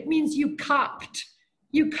growing up, it means you copped.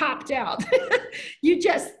 You copped out. you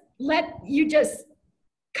just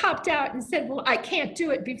copped out and said, well, I can't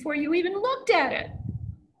do it before you even looked at it.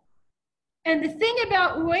 And the thing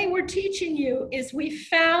about the way we're teaching you is we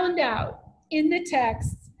found out in the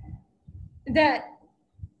text that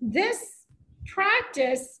this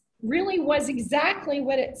practice really was exactly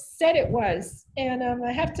what it said it was. And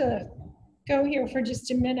I have to go here for just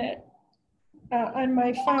a minute on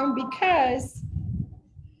my phone because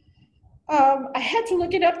I had to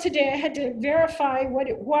look it up today. I had to verify what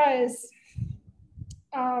it was.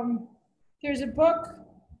 There's a book,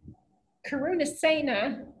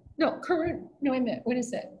 Karunasena. No, wait a minute, what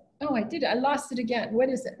is it? Oh, I lost it again. What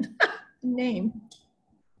is it? Name.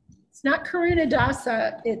 It's not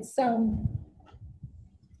Karunadasa, it's, oh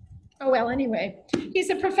well, anyway.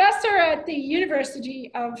 He's a professor at the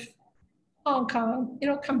University of Hong Kong.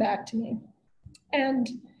 It'll come back to me. And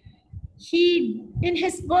in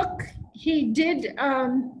his book, he did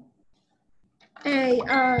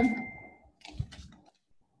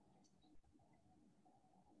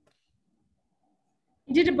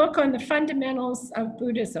He did a book on the fundamentals of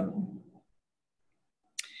Buddhism.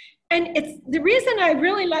 And it's the reason I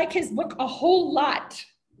really like his book a whole lot.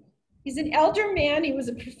 He's an elder man. He was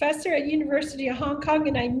a professor at University of Hong Kong,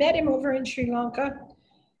 and I met him over in Sri Lanka.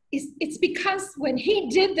 It's because when he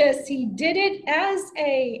did this, he did it as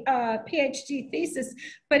a PhD thesis,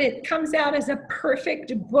 but it comes out as a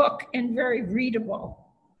perfect book and very readable.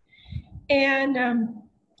 And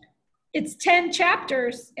it's 10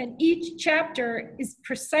 chapters, and each chapter is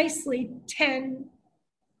precisely 10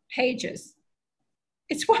 pages.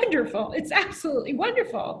 It's wonderful. It's absolutely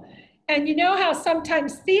wonderful. And you know how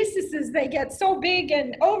sometimes theses, they get so big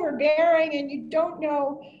and overbearing and you don't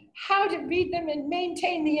know how to read them and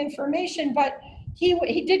maintain the information, but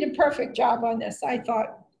he did a perfect job on this, I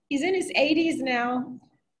thought. He's in his 80s now.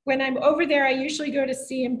 When I'm over there, I usually go to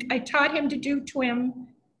see him. I taught him to do TWIM,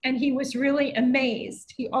 and he was really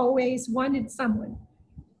amazed. He always wanted someone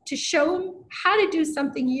to show him how to do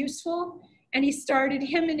something useful, and he started,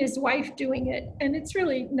 him and his wife, doing it, and it's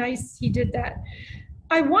really nice he did that.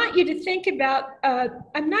 I want you to think about,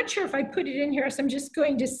 I'm not sure if I put it in here, so I'm just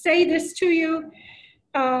going to say this to you.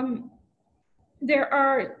 There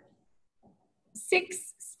are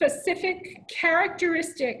 6 specific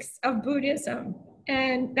characteristics of Buddhism,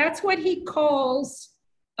 and that's what he calls,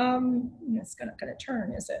 it's not gonna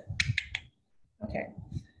turn, is it? Okay.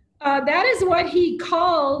 That is what he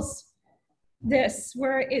calls this,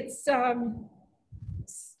 where it's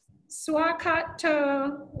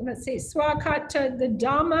Swakata, let's see, Swakata, the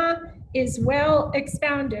Dhamma is well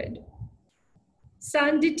expounded.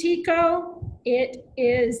 Sanditiko, it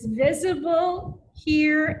is visible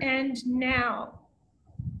here and now.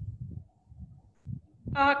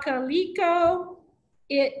 Akaliko,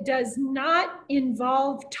 it does not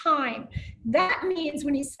involve time. That means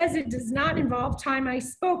when he says it does not involve time, I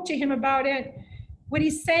spoke to him about it. What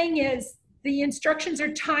he's saying is the instructions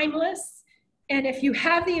are timeless. And if you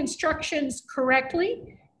have the instructions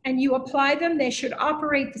correctly and you apply them, they should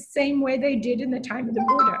operate the same way they did in the time of the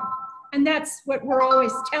Buddha. And that's what we're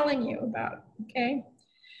always telling you about, okay?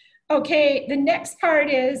 Okay, the next part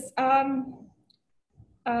is, go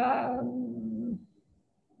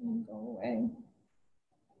away.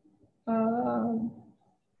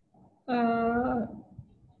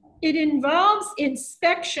 It involves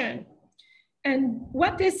inspection. And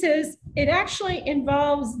what this is, it actually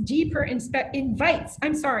involves it invites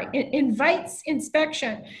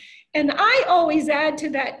inspection. And I always add to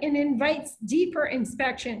that, it invites deeper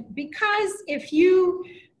inspection, because if you,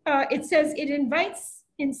 it says it invites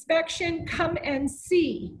inspection, come and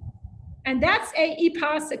see. And that's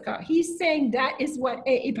Ipasika. He's saying that is what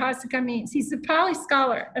Ipasika means. He's a Pali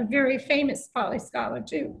scholar, a very famous Pali scholar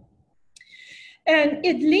too. And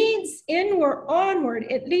it leads onward,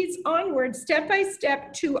 it leads onward step by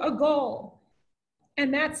step to a goal.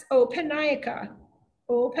 And that's Opanayaka.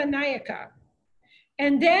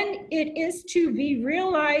 And then it is to be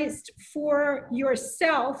realized for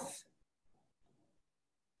yourself.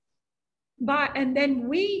 And then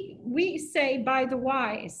we say by the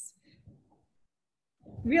wise.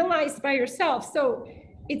 Realized by yourself. So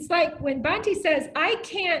it's like when Bhante says, I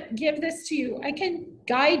can't give this to you. I can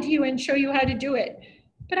guide you and show you how to do it.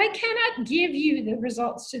 But I cannot give you the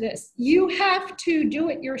results to this. You have to do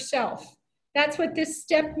it yourself. That's what this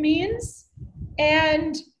step means.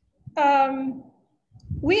 And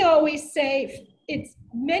we always say, it's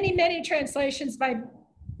many, many translations by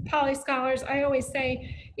Pali scholars. I always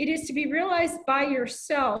say it is to be realized by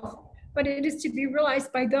yourself, but it is to be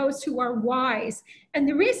realized by those who are wise. And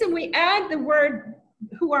the reason we add the word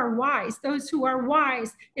who are wise, those who are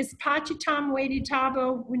wise, is pachitam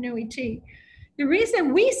veditabo vinuiti. The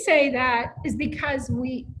reason we say that is because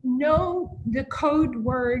we know the code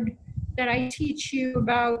word that I teach you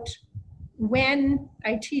about when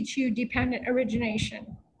I teach you dependent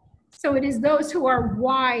origination. So it is those who are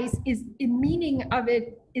wise, is the meaning of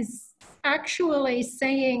it is actually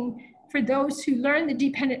saying for those who learn the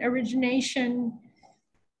dependent origination,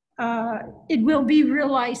 it will be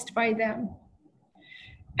realized by them.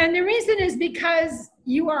 And the reason is because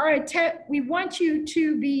you are we want you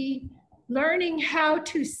to be learning how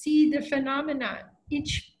to see the phenomena,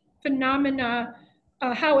 each phenomena,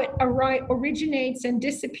 how it originates and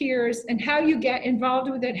disappears, and how you get involved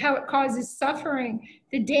with it, how it causes suffering,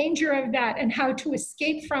 the danger of that, and how to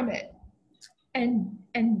escape from it. And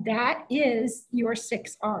that is your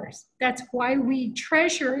 6 R's. That's why we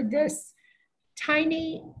treasure this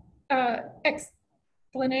tiny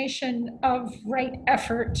explanation of right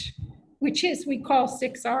effort, which is we call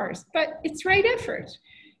 6 R's, but it's right effort.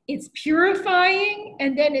 It's purifying,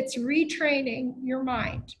 and then it's retraining your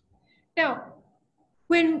mind. Now,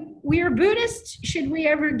 when we are Buddhist, should we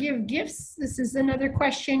ever give gifts? This is another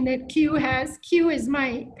question that Q has. Q is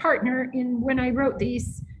my partner in when I wrote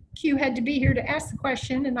these. Q had to be here to ask the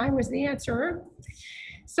question, and I was the answerer.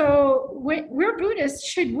 So we're Buddhists.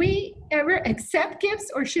 Should we ever accept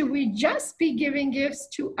gifts, or should we just be giving gifts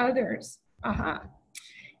to others?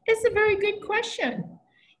 It's a very good question.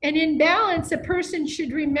 And in balance, a person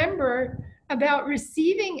should remember about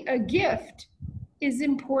receiving a gift is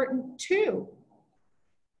important too.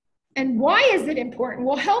 And why is it important?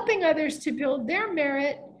 Well, helping others to build their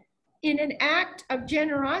merit in an act of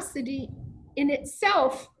generosity in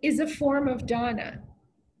itself is a form of dana.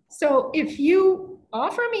 So if you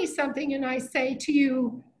offer me something and I say to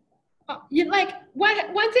you,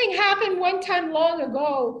 one thing happened one time long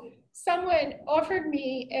ago, someone offered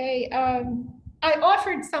me I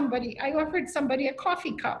offered somebody a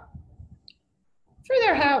coffee cup for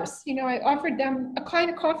their house. You know, I offered them a kind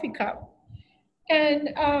of coffee cup. And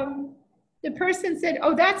the person said,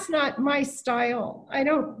 oh, that's not my style. I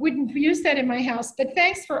wouldn't use that in my house, but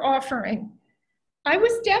thanks for offering. I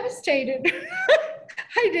was devastated.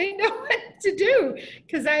 I didn't know what to do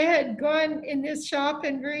because I had gone in this shop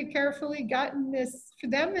and very carefully gotten this for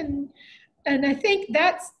them. And I think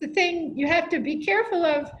that's the thing you have to be careful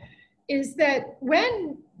of, is that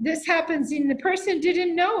when this happens and the person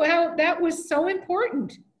didn't know how that was so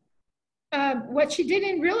important, what she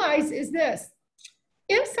didn't realize is this: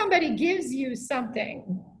 if somebody gives you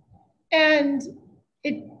something and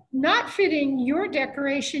it not fitting your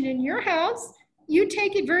decoration in your house, you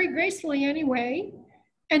take it very gracefully anyway,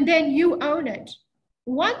 and then you own it.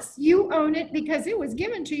 Once you own it because it was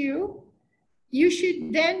given to you, you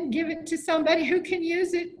should then give it to somebody who can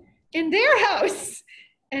use it in their house.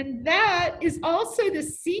 And that is also the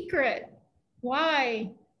secret.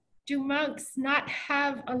 Why do monks not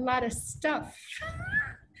have a lot of stuff?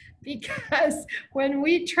 Because when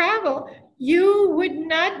we travel, you would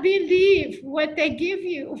not believe what they give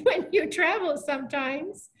you when you travel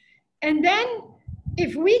sometimes. And then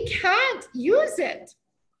if we can't use it,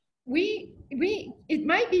 it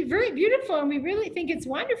might be very beautiful and we really think it's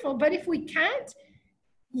wonderful, but if we can't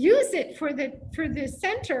use it for the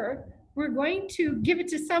center, we're going to give it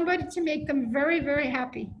to somebody to make them very, very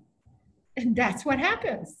happy. And that's what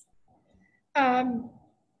happens.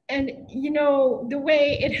 And you know, the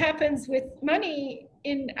way it happens with money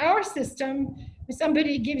in our system, if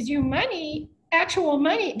somebody gives you money, actual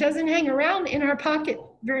money doesn't hang around in our pocket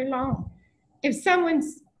very long. If someone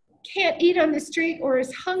can't eat on the street or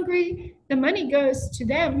is hungry, the money goes to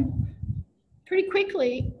them pretty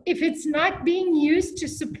quickly. If it's not being used to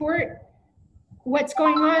support what's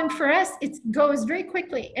going on for us, it goes very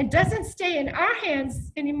quickly. It doesn't stay in our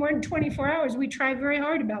hands any more than 24 hours. We try very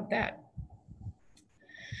hard about that.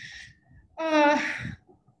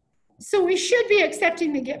 So we should be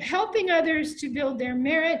accepting the gift. Helping others to build their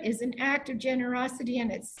merit is an act of generosity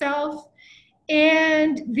in itself.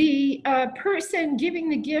 And the person giving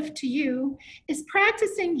the gift to you is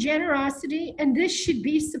practicing generosity, and this should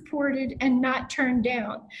be supported and not turned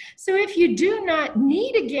down. So if you do not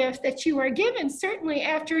need a gift that you are given, certainly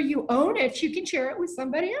after you own it, you can share it with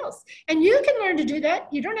somebody else. And you can learn to do that.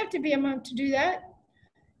 You don't have to be a monk to do that.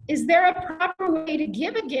 Is there a proper way to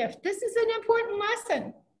give a gift? This is an important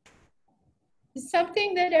lesson. It's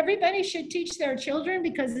something that everybody should teach their children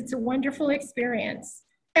because it's a wonderful experience.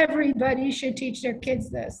 Everybody should teach their kids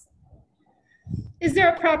this. Is there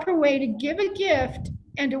a proper way to give a gift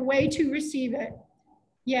and a way to receive it?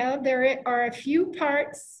 Yeah, there are a few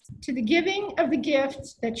parts to the giving of the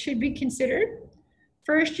gift that should be considered.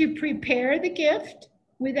 First, you prepare the gift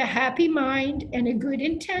with a happy mind and a good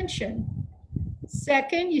intention.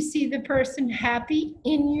 Second, you see the person happy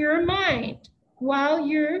in your mind while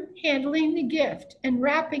you're handling the gift and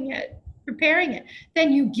wrapping it, preparing it.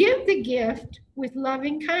 Then you give the gift with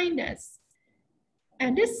loving kindness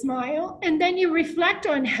and a smile, and then you reflect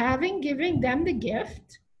on given them the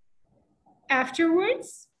gift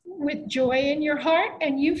afterwards with joy in your heart,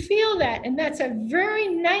 and you feel that. And that's a very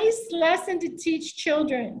nice lesson to teach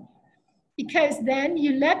children, because then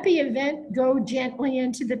you let the event go gently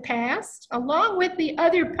into the past, along with the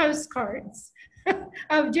other postcards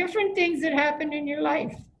of different things that happened in your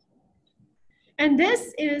life. And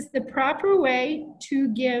this is the proper way to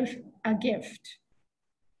give a gift.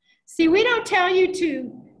 See, we don't tell you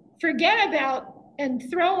to forget about and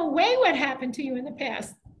throw away what happened to you in the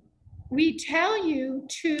past. We tell you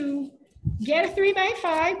to get a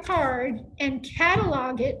 3x5 card and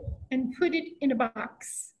catalog it and put it in a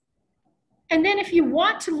box. And then if you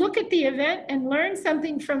want to look at the event and learn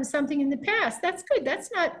something from something in the past, that's good. That's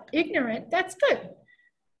not ignorant. That's good.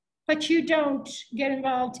 But you don't get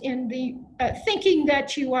involved in the thinking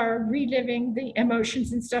that you are reliving the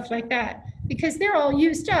emotions and stuff like that, because they're all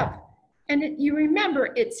used up. And you remember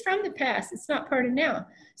it's from the past. It's not part of now.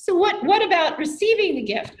 So what about receiving the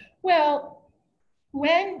gift? Well,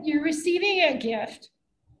 when you're receiving a gift,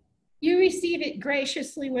 you receive it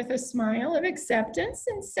graciously with a smile of acceptance,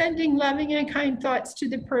 and sending loving and kind thoughts to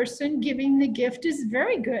the person giving the gift is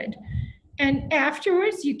very good. And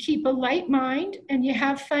afterwards, you keep a light mind and you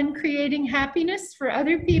have fun creating happiness for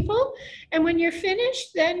other people. And when you're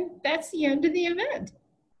finished, then that's the end of the event.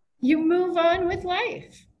 You move on with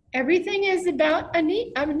life. Everything is about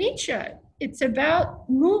anicca. It's about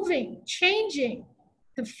moving, changing,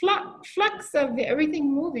 the flux of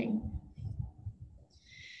everything moving.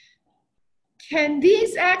 Can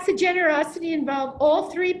these acts of generosity involve all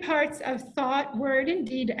three parts of thought, word, and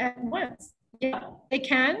deed at once? Yeah, they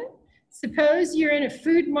can. Suppose you're in a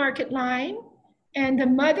food market line and the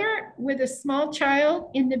mother with a small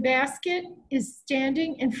child in the basket is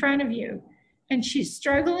standing in front of you, and she's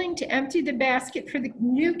struggling to empty the basket for the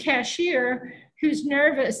new cashier who's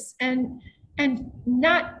nervous and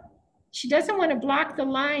she doesn't want to block the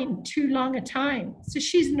line too long a time. So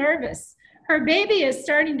she's nervous. Her baby is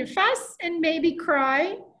starting to fuss and maybe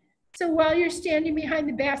cry. So while you're standing behind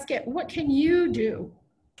the basket, what can you do?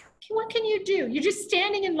 What can you do? You're just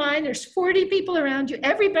standing in line. There's 40 people around you.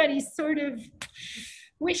 Everybody's sort of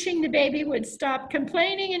wishing the baby would stop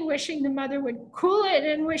complaining and wishing the mother would cool it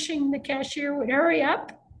and wishing the cashier would hurry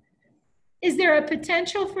up. Is there a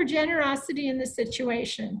potential for generosity in this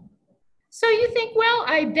situation? So you think, well,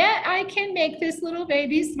 I bet I can make this little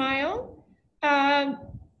baby smile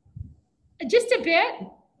just a bit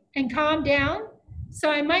and calm down. So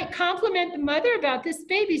I might compliment the mother about this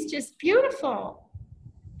baby's just beautiful.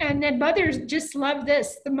 And the mothers just love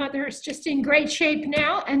this. The mother's just in great shape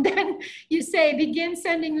now. And then you say, begin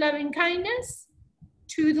sending loving kindness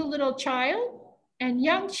to the little child. And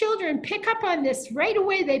young children pick up on this right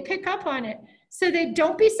away. They pick up on it. So they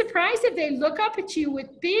don't be surprised if they look up at you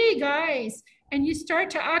with big eyes and you start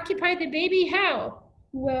to occupy the baby how?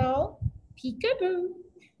 Well, peekaboo.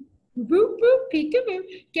 Boop, boop, peekaboo.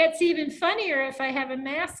 Gets even funnier if I have a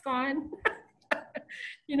mask on.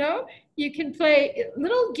 You know, you can play a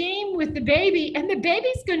little game with the baby, and the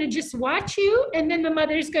baby's going to just watch you, and then the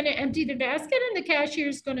mother's going to empty the basket, and the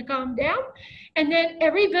cashier's going to calm down. And then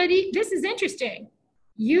everybody, this is interesting.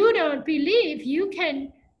 You don't believe you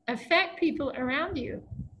can affect people around you.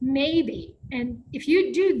 Maybe. And if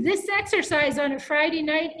you do this exercise on a Friday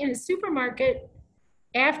night in a supermarket,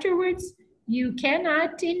 afterwards, you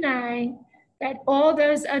cannot deny that all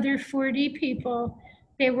those other 40 people,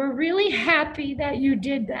 they were really happy that you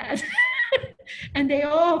did that. And they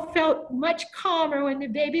all felt much calmer when the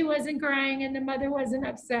baby wasn't crying and the mother wasn't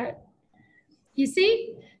upset. You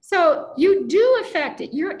see? So you do affect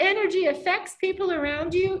it. Your energy affects people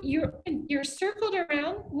around you. You're circled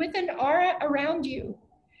around with an aura around you.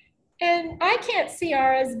 And I can't see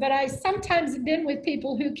auras, but I sometimes have been with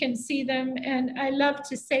people who can see them. And I love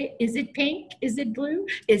to say, is it pink? Is it blue?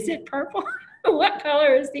 Is it purple? What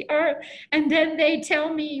color is the aura? And then they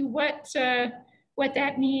tell me what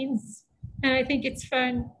that means. And I think it's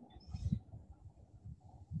fun.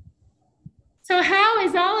 So how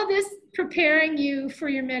is all of this preparing you for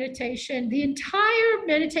your meditation? The entire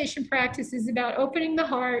meditation practice is about opening the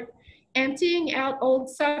heart, emptying out old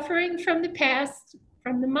suffering from the past,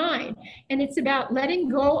 from the mind. And it's about letting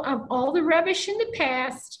go of all the rubbish in the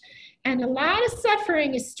past. And a lot of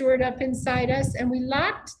suffering is stored up inside us, and we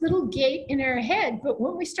locked little gate in our head. But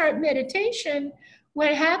when we start meditation,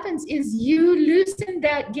 what happens is you loosen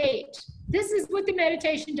that gate. This is what the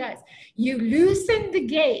meditation does. You loosen the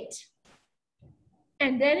gate,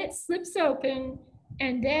 and then it slips open,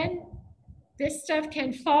 and then this stuff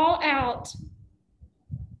can fall out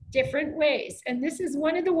different ways. And this is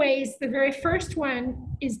one of the ways. The very first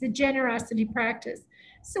one is the generosity practice.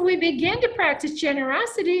 So we begin to practice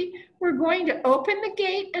generosity. We're going to open the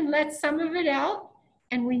gate and let some of it out.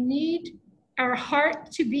 And we need our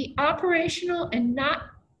heart to be operational and not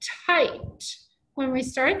tight when we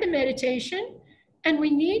start the meditation. And we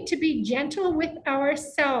need to be gentle with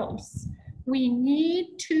ourselves. We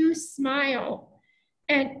need to smile.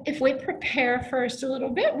 And if we prepare first a little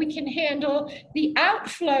bit, we can handle the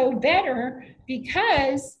outflow better,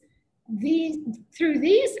 because through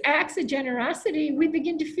these acts of generosity, we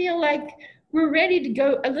begin to feel like we're ready to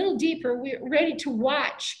go a little deeper. We're ready to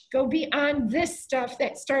watch, go beyond this stuff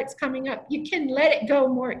that starts coming up. You can let it go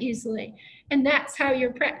more easily. And that's how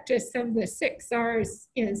your practice of the 6 R's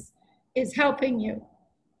is helping you.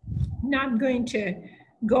 Now I'm going to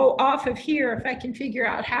go off of here if I can figure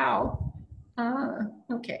out how.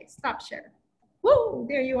 Okay, stop share. Woo,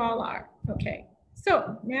 there you all are. Okay,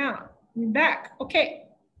 so now we're back. Okay,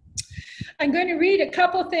 I'm going to read a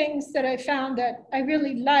couple things that I found that I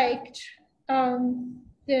really liked. One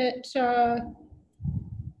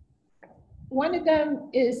of them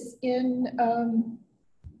is in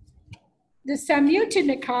the Saṃyukta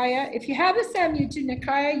Nikāya. If you have a Saṃyukta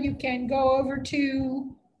Nikāya, you can go over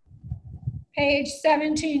to page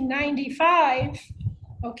 1795.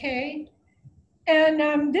 Okay.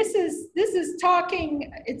 And this is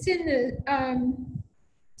talking, it's in the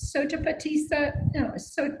Sottapati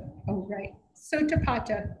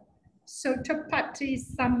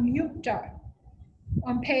Saṃyukta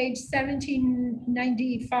on page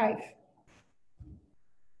 1795.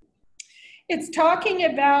 It's talking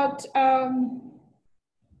about,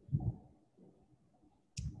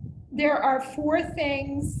 there are 4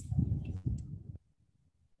 things.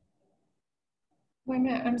 Wait a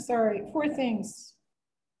minute, I'm sorry, 4 things.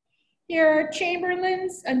 Here are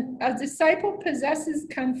chamberlains. A disciple possesses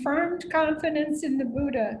confirmed confidence in the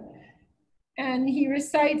Buddha. And he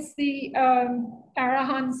recites the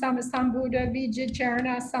Arahan Samasambuddha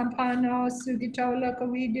Vijayacharana Sampanno Sugito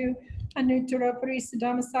Lokavidu Aṅguttara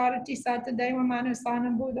Parisadhammasarati Satadeva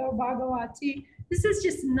Manasanam Buddha Bhagavati. This is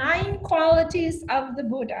just 9 qualities of the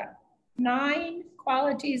Buddha. 9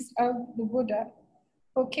 qualities of the Buddha.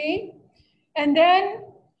 Okay? And then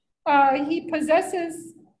he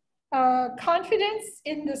possesses confidence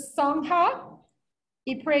in the Sangha.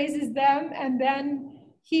 He praises them, and then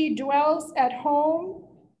he dwells at home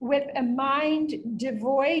with a mind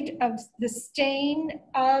devoid of the stain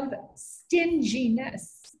of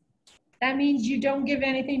stinginess. That means you don't give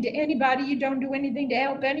anything to anybody. You don't do anything to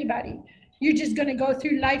help anybody. You're just going to go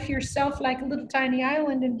through life yourself like a little tiny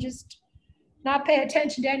island and just not pay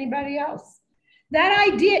attention to anybody else. That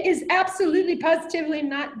idea is absolutely positively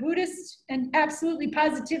not Buddhist, and absolutely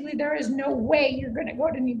positively there is no way you're going to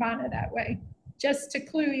go to Nibbana that way, just to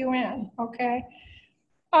clue you in, okay?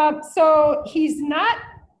 So he's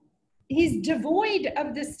devoid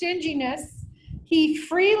of the stinginess. He's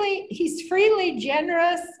freely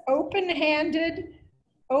generous, open-handed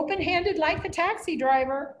like the taxi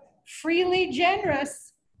driver, freely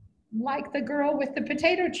generous like the girl with the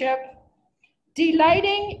potato chip,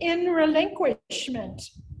 delighting in relinquishment,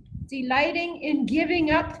 delighting in giving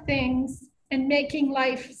up things and making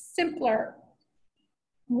life simpler.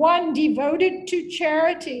 1, devoted to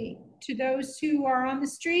charity, to those who are on the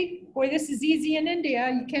street. Boy, this is easy in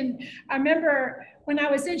India. I remember when I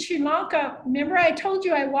was in Sri Lanka, remember I told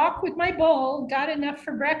you I walked with my bowl, got enough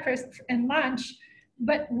for breakfast and lunch,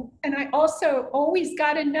 and I also always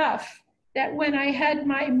got enough that when I had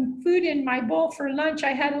my food in my bowl for lunch,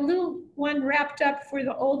 I had a little one wrapped up for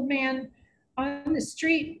the old man on the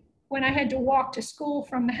street when I had to walk to school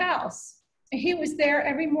from the house. And he was there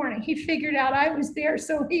every morning. He figured out I was there,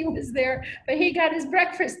 so he was there, but he got his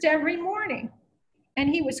breakfast every morning, and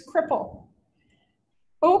he was crippled.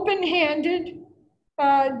 Open-handed,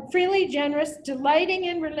 freely generous, delighting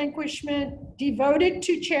in relinquishment, devoted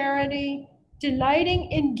to charity, delighting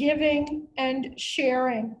in giving and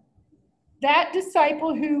sharing. That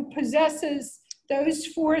disciple who possesses those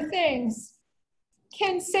 4 things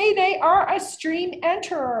can say they are a stream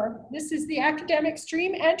enterer. This is the academic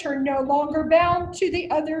stream enterer, no longer bound to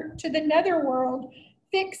the netherworld,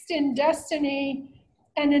 fixed in destiny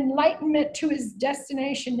and enlightenment to his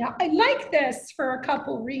destination. Now, I like this for a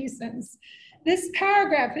couple reasons. This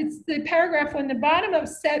paragraph, it's the paragraph on the bottom of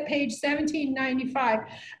page 1795.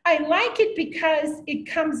 I like it because it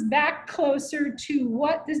comes back closer to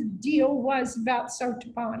what the deal was about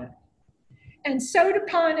Sotapanna. And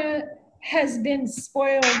Sotapanna has been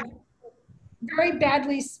spoiled, very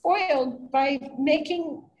badly spoiled, by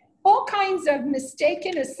making all kinds of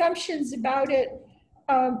mistaken assumptions about it.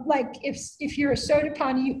 Like if you're a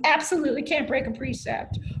Sotapanna, you absolutely can't break a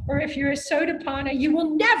precept. Or if you're a Sotapanna, you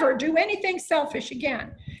will never do anything selfish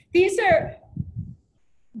again. These are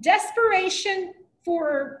desperation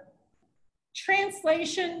for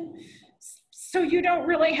translation, so you don't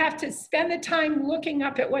really have to spend the time looking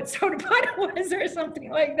up at what Sotapanna was or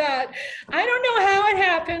something like that. I don't know how it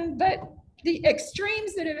happened, but the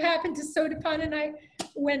extremes that have happened to Sotapanna,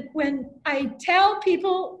 and when I tell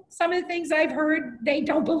people some of the things I've heard, they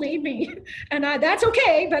don't believe me. And that's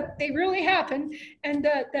okay, but they really happen. And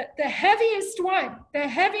the heaviest one, the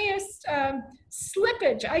heaviest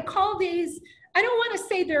slippage, I call these, I don't want to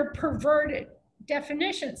say they're perverted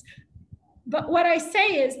definitions, but what I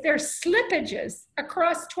say is they're slippages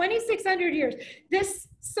across 2,600 years. This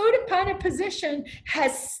Sotapanna position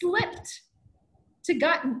has slipped to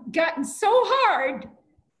gotten so hard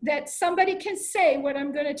that somebody can say what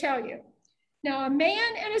I'm going to tell you. Now, a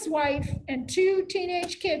man and his wife and 2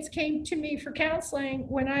 teenage kids came to me for counseling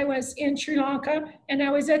when I was in Sri Lanka, and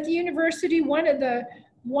I was at the university. One of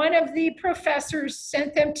the professors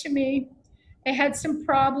sent them to me. They had some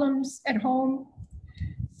problems at home.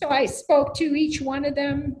 So I spoke to each one of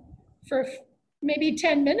them for maybe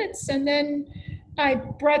 10 minutes, and then I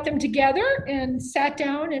brought them together and sat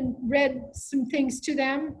down and read some things to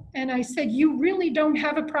them. And I said, you really don't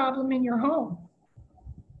have a problem in your home.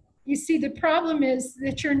 You see, the problem is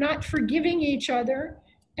that you're not forgiving each other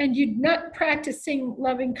and you're not practicing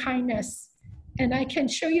loving kindness. And I can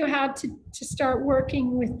show you how to start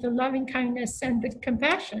working with the loving kindness and the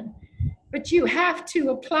compassion. But you have to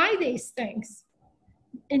apply these things.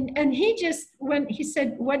 And he just, when he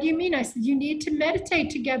said, what do you mean? I said, you need to meditate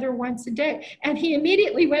together once a day. And he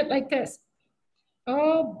immediately went like this.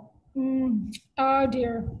 Oh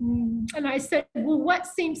dear. And I said, well, what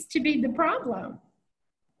seems to be the problem?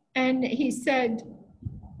 And he said,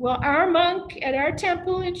 well, our monk at our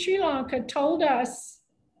temple in Sri Lanka told us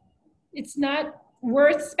it's not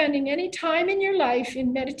worth spending any time in your life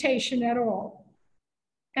in meditation at all.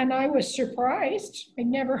 And I was surprised. I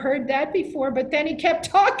never heard that before, but then he kept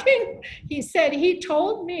talking. He said, he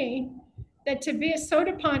told me that to be a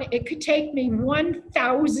Sotapanna, it could take me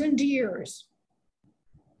 1,000 years.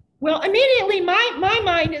 Well, immediately my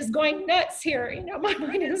mind is going nuts here. You know, my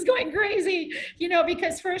mind is going crazy, you know,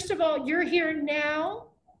 because first of all, you're here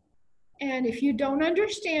now. And if you don't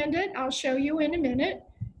understand it, I'll show you in a minute.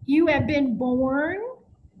 You have been born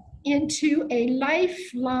into a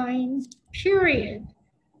lifeline period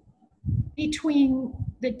between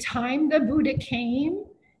the time the Buddha came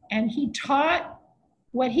and he taught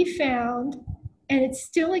what he found, and it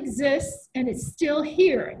still exists and it's still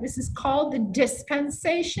here. This is called the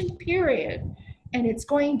dispensation period. And it's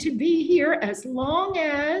going to be here as long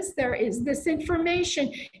as there is this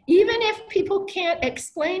information. Even if people can't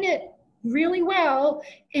explain it really well,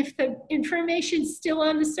 if the information's still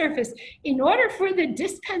on the surface, in order for the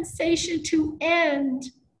dispensation to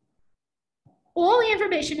end, all the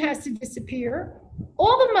information has to disappear.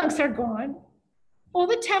 All the monks are gone. All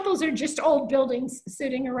the temples are just old buildings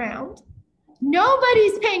sitting around.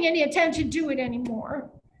 Nobody's paying any attention to it anymore.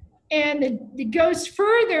 And it goes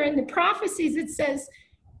further in the prophecies. It says,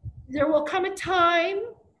 there will come a time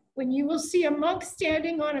when you will see a monk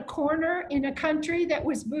standing on a corner in a country that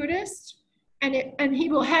was Buddhist, and he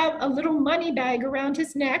will have a little money bag around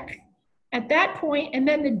his neck at that point, and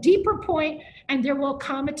then the deeper point, and there will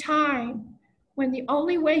come a time when the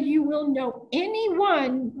only way you will know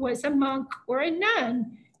anyone was a monk or a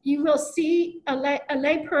nun, you will see a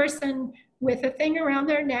lay person with a thing around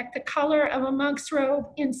their neck, the color of a monk's robe,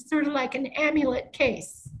 in sort of like an amulet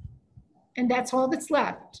case. And that's all that's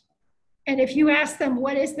left. And if you ask them,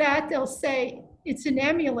 what is that? They'll say, it's an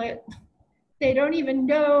amulet. They don't even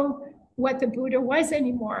know what the Buddha was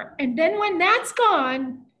anymore. And then when that's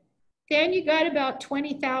gone, then you got about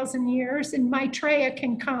 20,000 years and Maitreya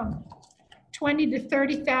can come. 20 to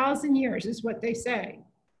 30,000 years is what they say,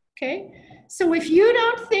 okay? So if you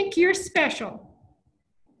don't think you're special,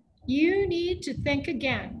 you need to think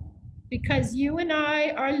again. because you and I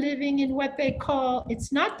are living in what they call,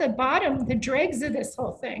 it's not the bottom, the dregs of this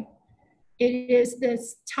whole thing. It is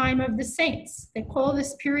this time of the saints. They call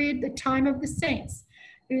this period the time of the saints.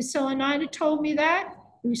 Usalananda told me that.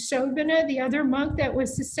 Usobana, the other monk that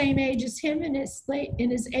was the same age as him in his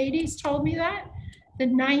 80s, told me that. The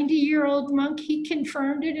 90-year-old monk, he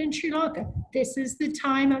confirmed it in Sri Lanka. This is the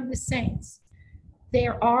time of the saints.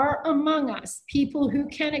 There are among us people who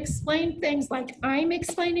can explain things like I'm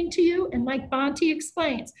explaining to you and like Bhante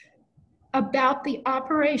explains about the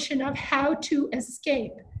operation of how to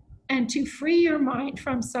escape and to free your mind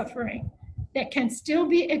from suffering that can still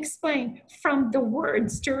be explained from the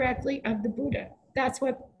words directly of the Buddha. That's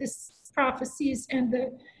what this prophecies and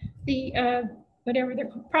the whatever they're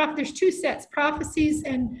called. There's two sets, prophecies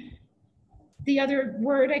and the other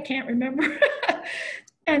word I can't remember.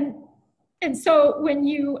 And so when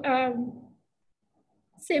you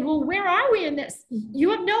say, well, where are we in this? You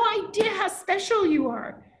have no idea how special you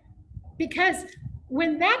are. Because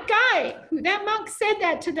when that guy, that monk said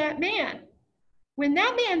that to that man, when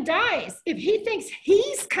that man dies, if he thinks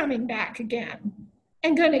he's coming back again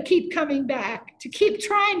and going to keep coming back to keep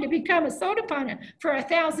trying to become a Sotapanna for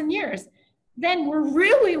 1,000 years, then we're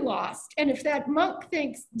really lost. And if that monk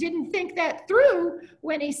didn't think that through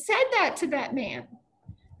when he said that to that man,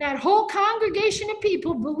 that whole congregation of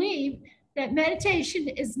people believe that meditation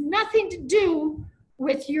is nothing to do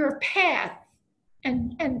with your path.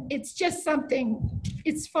 And it's just something,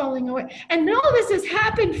 it's falling away. And all this has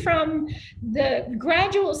happened from the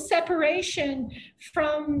gradual separation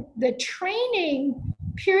from the training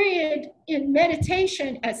period in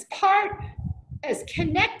meditation as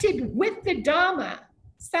connected with the Dhamma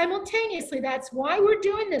simultaneously. That's why we're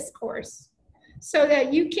doing this course. So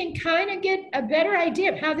that you can kind of get a better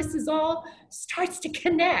idea of how this is all starts to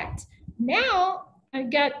connect. Now,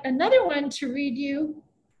 I've got another one to read you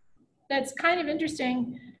that's kind of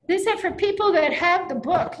interesting. This is for people that have the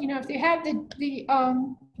book. You know, if you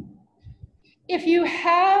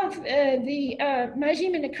have the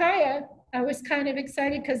Majjhima Nikāya, I was kind of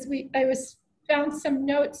excited because I found some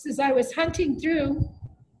notes as I was hunting through.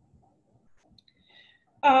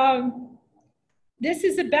 This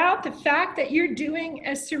is about the fact that you're doing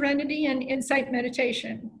a serenity and insight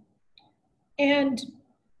meditation. And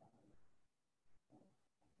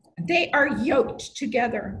they are yoked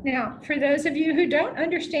together. Now, for those of you who don't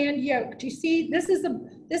understand yoked, you see, this is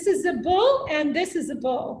a bull and this is a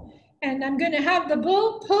bull. And I'm going to have the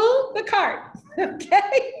bull pull the cart,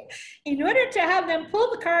 okay? In order to have them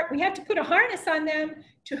pull the cart, we have to put a harness on them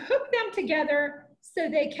to hook them together so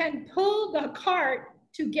they can pull the cart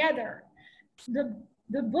together.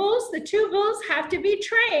 The bulls, the two bulls have to be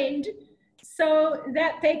trained so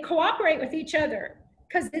that they cooperate with each other,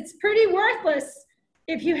 because it's pretty worthless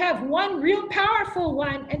if you have one real powerful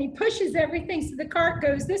one and he pushes everything so the cart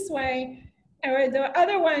goes this way, or the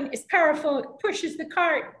other one is powerful, pushes the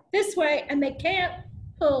cart this way, and they can't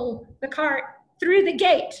pull the cart through the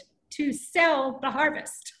gate to sell the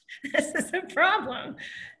harvest. This is a problem.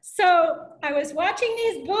 So I was watching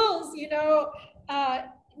these bulls, you know,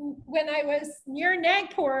 when I was near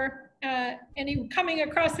Nagpur, and he was coming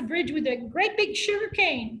across the bridge with a great big sugar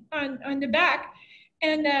cane on the back,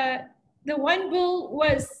 and the one bull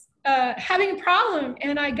was having a problem,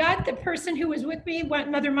 and I got the person who was with me,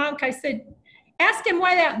 another monk, I said, ask him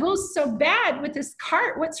why that bull's so bad with this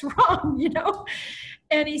cart, what's wrong, you know?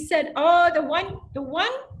 And he said, oh, the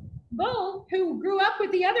one bull who grew up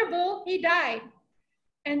with the other bull, he died.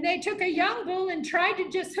 And they took a young bull and tried to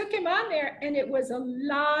just hook him on there. And it was a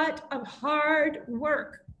lot of hard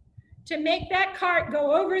work to make that cart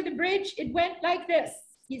go over the bridge. It went like this,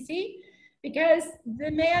 you see, because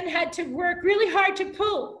the man had to work really hard to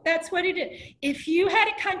pull. That's what it is. If you had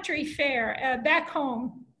a country fair back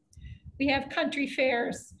home, we have country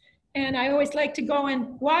fairs. And I always like to go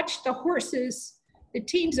and watch the horses. The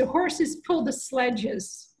teams of horses pull the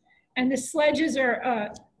sledges. And the sledges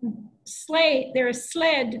are they're a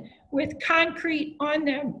sled with concrete on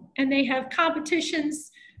them, and they have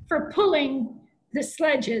competitions for pulling the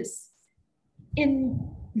sledges in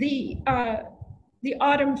the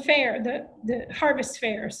autumn fair, the harvest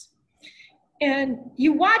fairs. And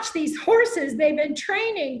you watch these horses, they've been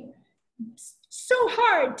training so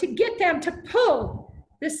hard to get them to pull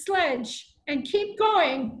the sledge and keep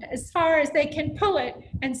going as far as they can pull it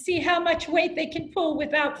and see how much weight they can pull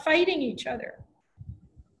without fighting each other.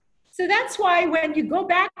 So that's why when you go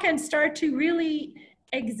back and start to really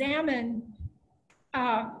examine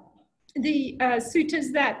the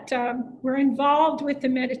suttas that were involved with the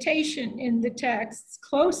meditation in the texts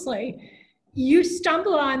closely, you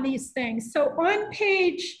stumble on these things. So on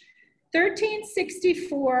page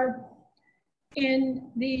 1364, in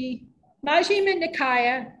the Majjhima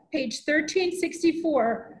Nikāya, page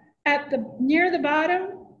 1364, near the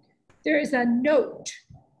bottom, there is a note.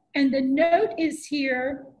 And the note is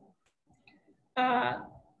here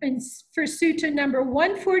for Sutta number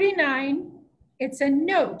 149. It's a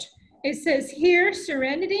note. It says here,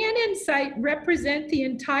 serenity and insight represent the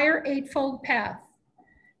entire Eightfold Path.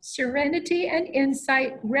 Serenity and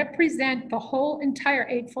insight represent the whole entire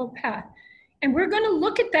Eightfold Path. And we're going to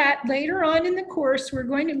look at that later on in the course. We're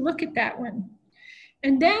going to look at that one.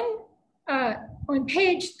 And then on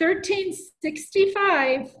page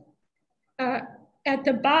 1365, at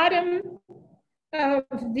the bottom of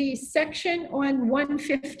the section on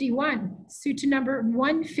 151, Sutta number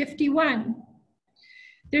 151,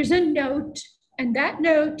 there's a note, and that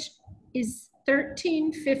note is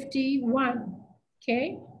 1351,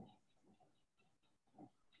 okay?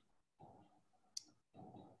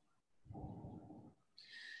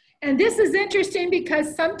 And this is interesting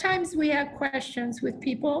because sometimes we have questions with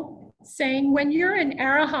people saying when you're an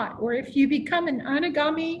arahat, or if you become an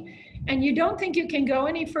anagami and you don't think you can go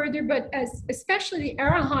any further, but especially the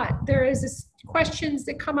arahat, there is questions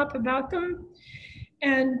that come up about them.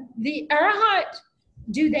 And the arahat,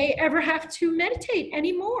 do they ever have to meditate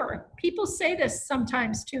anymore? People say this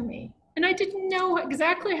sometimes to me, and I didn't know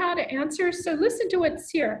exactly how to answer, so listen to what's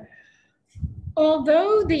here.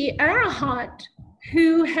 Although the arahat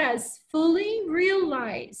who has fully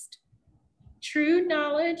realized true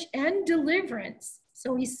knowledge and deliverance,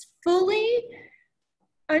 so he's fully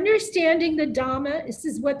understanding the Dhamma, this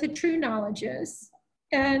is what the true knowledge is,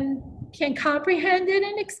 and can comprehend it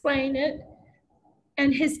and explain it,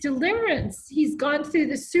 and his deliverance, he's gone through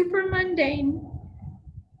the super mundane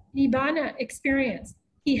Nibbana experience.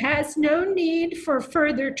 He has no need for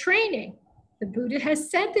further training. The Buddha has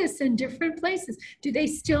said this in different places. Do they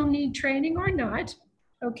still need training or not?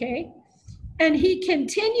 Okay. And he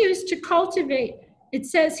continues to cultivate. It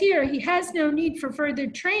says here, he has no need for further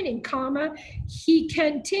training, comma. He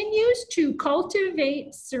continues to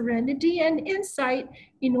cultivate serenity and insight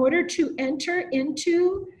in order to enter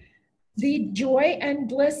into the joy and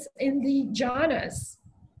bliss in the jhanas.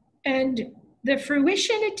 And the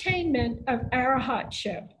fruition attainment of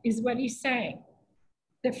arahatship is what he's saying.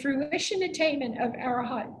 The fruition attainment of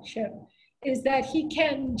arahatship is that he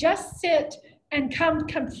can just sit and come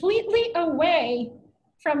completely away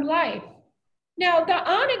from life. Now, the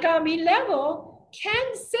anagami level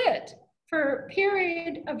can sit for a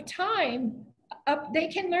period of time. They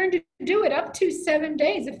can learn to do it up to 7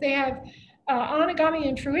 days if they have anagami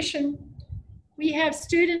and fruition. We have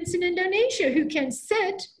students in Indonesia who can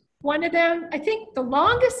sit. One of them, I think the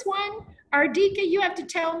longest one, Dīgha, you have to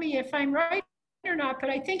tell me if I'm right or not, but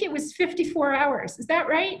I think it was 54 hours. Is that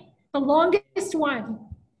right? The longest one.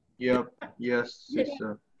 Yep. Yes,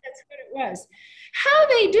 sister. That's what it was. How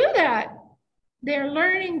they do that? They're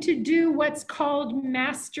learning to do what's called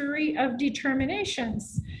mastery of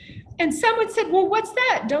determinations. And someone said, well, what's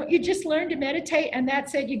that? Don't you just learn to meditate and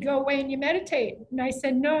that's it? You go away and you meditate. And I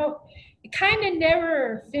said, no, it kind of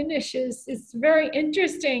never finishes. It's very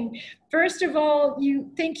interesting. First of all,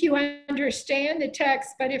 you think you understand the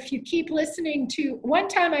text, but if you keep listening to, one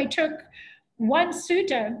time I took one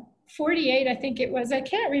sutta, 48, I think it was, I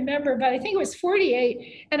can't remember, but I think it was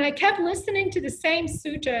 48. And I kept listening to the same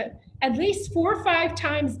sutta at least 4 or 5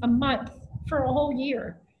 times a month for a whole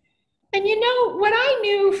year. And you know, what I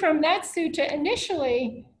knew from that sutta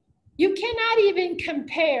initially, you cannot even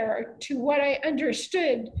compare to what I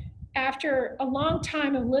understood after a long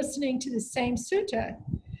time of listening to the same sutta.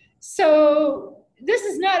 So this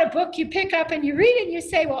is not a book you pick up and you read it and you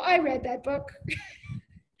say, well, I read that book.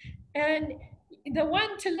 And the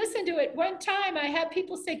one to listen to it one time, I had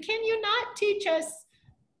people say, can you not teach us,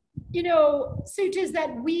 you know, suttas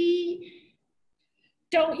that we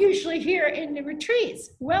don't usually hear in the retreats?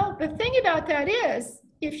 Well, the thing about that is,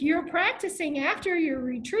 if you're practicing after your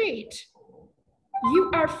retreat,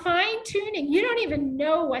 you are fine-tuning. You don't even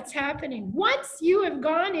know what's happening. Once you have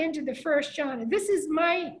gone into the first jhana, this is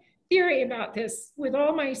my theory about this with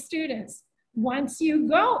all my students. Once you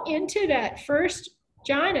go into that first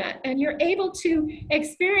jhana and you're able to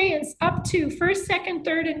experience up to first, second,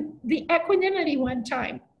 third, and the equanimity one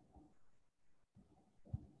time.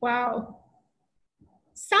 Wow.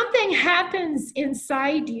 Something happens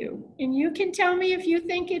inside you, and you can tell me if you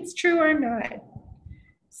think it's true or not.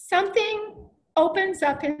 Something opens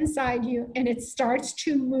up inside you and it starts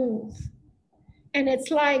to move. And it's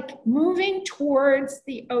like moving towards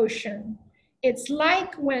the ocean. It's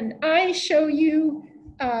like when I show you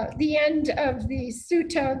the end of the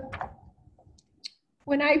sutta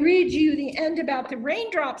When I read you the end about the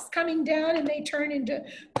raindrops coming down and they turn into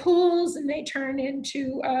pools and they turn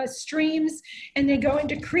into streams and they go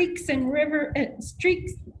into creeks and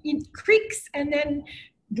creeks and then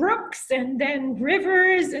brooks and then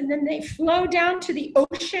rivers and then they flow down to the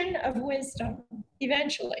ocean of wisdom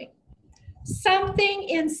eventually. Something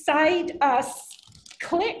inside us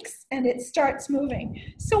clicks and it starts moving.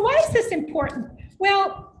 So why is this important?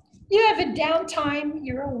 Well, you have a downtime,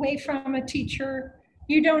 you're away from a teacher,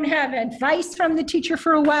 you don't have advice from the teacher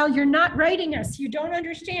for a while, you're not writing us, you don't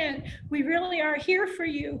understand, we really are here for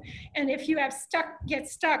you. And if you have get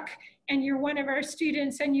stuck and you're one of our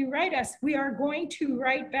students and you write us, we are going to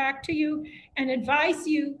write back to you and advise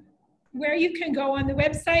you where you can go on the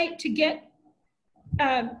website to get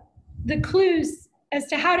the clues as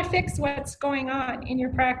to how to fix what's going on in your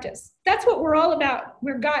practice. That's what we're all about.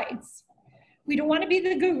 We're guides. We don't want to be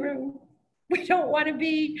the guru. We don't want to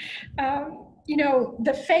be,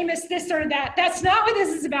 the famous this or that. That's not what this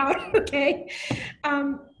is about, okay?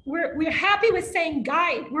 We're happy with saying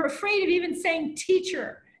guide. We're afraid of even saying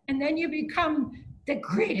teacher, and then you become the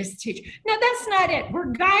greatest teacher. No, that's not it.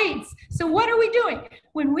 We're guides. So what are we doing?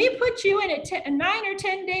 When we put you in a 9 or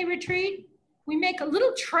 10 day retreat, we make a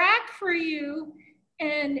little track for you,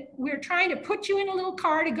 and we're trying to put you in a little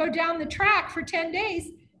car to go down the track for 10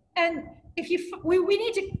 days. And if we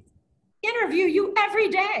need to interview you every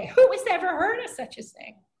day. Who has ever heard of such a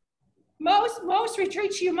thing? Most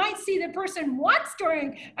retreats, you might see the person once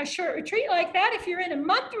during a short retreat like that. If you're in a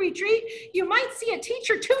month retreat, you might see a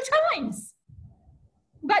teacher 2 times.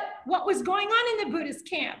 But what was going on in the Buddhist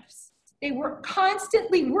camps? They were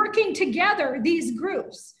constantly working together, these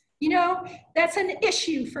groups. That's an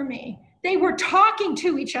issue for me. They were talking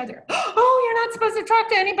to each other. Oh, you're not supposed to talk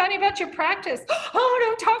to anybody about your practice. Oh,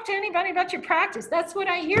 don't talk to anybody about your practice. That's what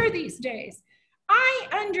I hear these days. I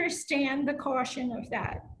understand the caution of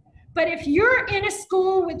that. But if you're in a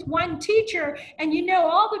school with one teacher and you know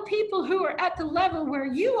all the people who are at the level where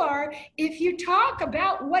you are, if you talk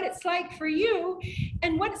about what it's like for you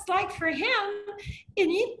and what it's like for him,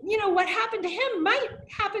 and what happened to him might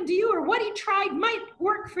happen to you, or what he tried might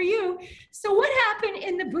work for you. So what happened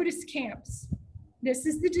in the Buddhist camps? This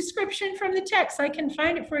is the description from the text. I can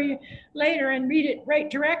find it for you later and read it right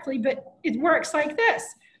directly, but it works like this.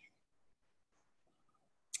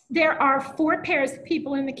 There are 4 pairs of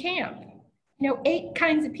people in the camp. 8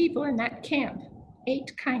 kinds of people in that camp.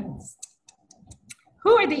 8 kinds.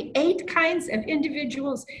 Who are the 8 kinds of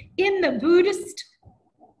individuals in the Buddhist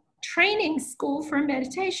training school for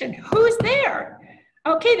meditation? Who's there?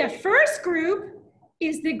 Okay, the first group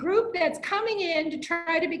is the group that's coming in to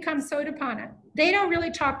try to become Sotapanna. They don't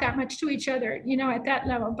really talk that much to each other, at that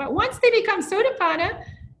level. But once they become Sotapanna,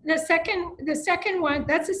 the second one,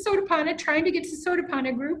 that's a Sotapanna, trying to get to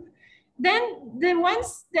Sotapanna group. Then the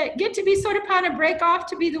ones that get to be Sotapanna break off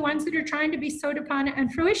to be the ones that are trying to be Sotapanna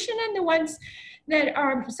and fruition, and the ones that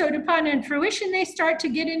are Sotapanna and fruition, they start to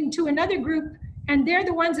get into another group, and they're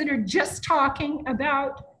the ones that are just talking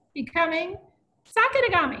about becoming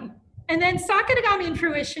Sakadagami, and then Sakadagami and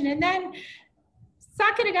fruition, and then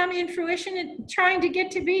Sakadagami and fruition, and trying to get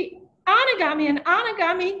to be Anagami and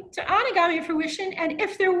Anagami to Anagami fruition. And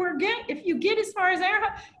if you get as far as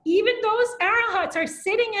Arahat, even those Arahats are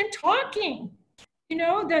sitting and talking.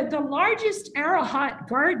 The largest Arahat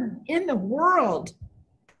garden in the world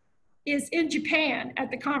is in Japan at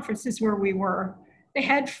the conferences where we were. They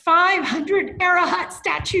had 500 Arahat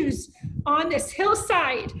statues on this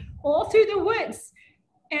hillside, all through the woods.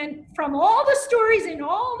 And from all the stories and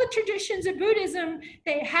all the traditions of Buddhism,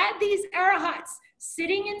 they had these Arahats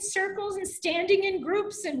sitting in circles and standing in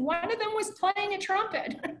groups, and one of them was playing a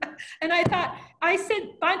trumpet. And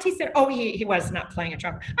Bhante said, oh, he was not playing a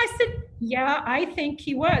trumpet. I said, yeah, I think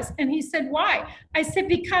he was. And he said, why? I said,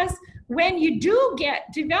 because when you do get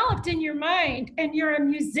developed in your mind and you're a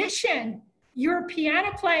musician, your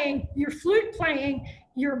piano playing, your flute playing,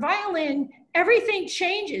 your violin, everything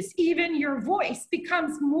changes. Even your voice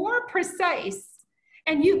becomes more precise,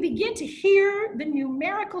 and you begin to hear the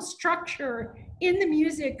numerical structure in the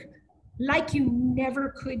music like you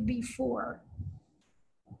never could before.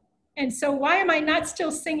 And so why am I not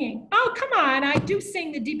still singing? Oh, come on, I do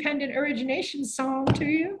sing the dependent origination song to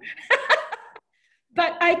you.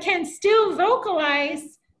 But I can still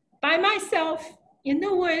vocalize by myself in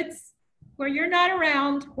the woods where you're not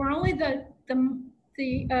around, where only the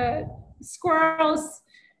squirrels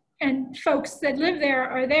and folks that live there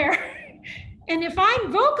are there. And if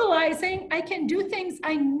I'm vocalizing, I can do things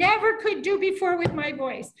I never could do before with my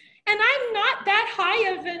voice. And I'm not that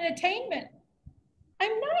high of an attainment.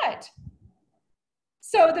 I'm not.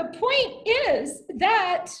 So the point is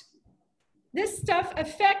that This stuff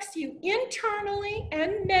affects you internally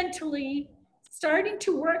and mentally, starting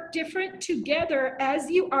to work different together as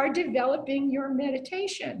you are developing your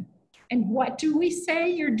meditation. And what do we say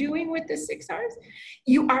you're doing with the 6 hours?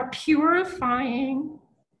 You are purifying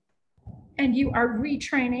and you are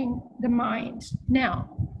retraining the mind. Now,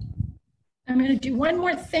 I'm going to do one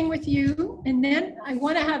more thing with you, and then I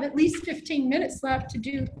want to have at least 15 minutes left to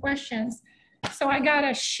do questions. So I got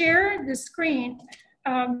to share the screen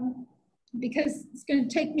because it's going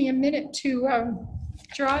to take me a minute to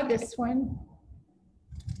draw this one.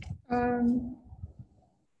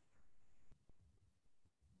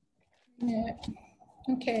 Yeah.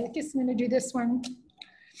 Okay, I guess I'm going to do this one.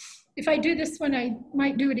 If I do this one, I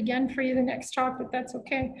might do it again for you the next talk, but that's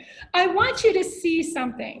okay. I want you to see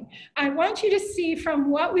something. I want you to see from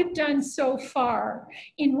what we've done so far,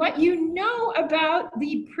 in what you know about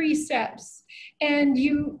the precepts, and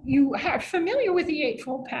you are familiar with the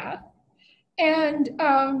Eightfold Path, and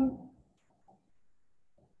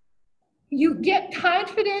you get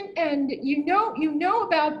confident, and you know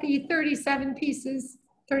about the 37 pieces,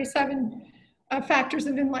 37 factors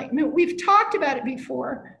of enlightenment. We've talked about it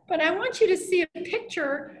before, but I want you to see a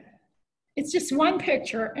picture. It's just one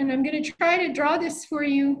picture, and I'm going to try to draw this for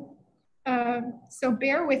you. So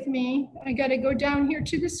bear with me. I got to go down here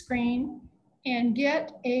to the screen and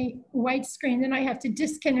get a white screen. Then I have to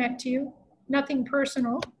disconnect you. Nothing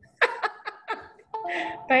personal.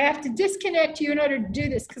 But I have to disconnect you in order to do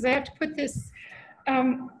this, because I have to put this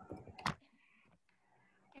in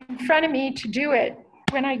front of me to do it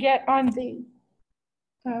when I get on the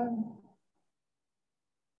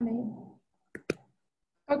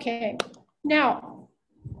okay. Now,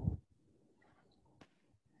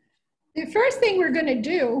 the first thing we're going to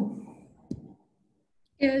do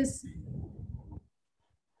is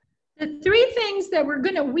the 3 things that we're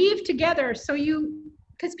going to weave together. So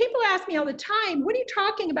because people ask me all the time, what are you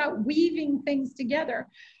talking about weaving things together?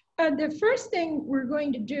 The first thing we're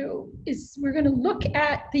going to do is we're going to look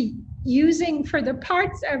at the using for the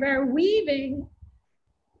parts of our weaving.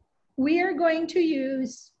 We are going to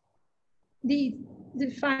use the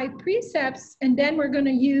 5 precepts, and then we're going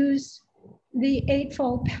to use the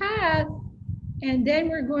Eightfold Path, and then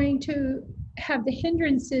we're going to have the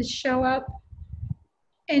hindrances show up.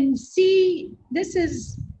 And see, this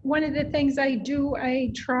is one of the things I do.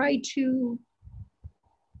 I try to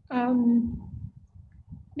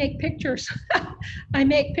make pictures. I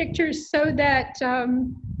make pictures so that,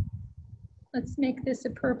 let's make this a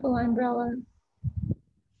purple umbrella.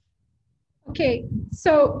 Okay,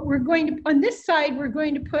 so we're going to, on this side, we're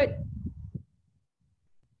going to put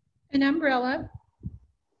an umbrella.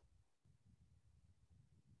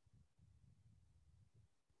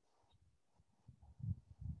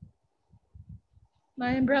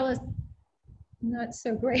 My umbrella's not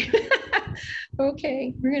so great.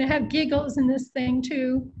 Okay, we're going to have giggles in this thing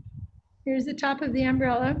too. Here's the top of the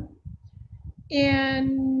umbrella.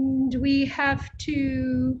 And we have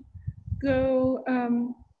to go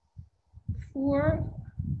 4.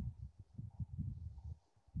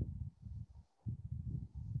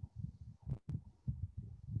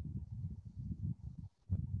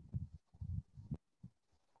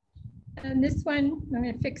 And this one, I'm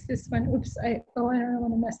going to fix this one. Oops, I don't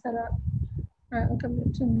want to mess that up. All right, I'll come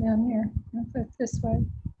down here. I'll put it this way.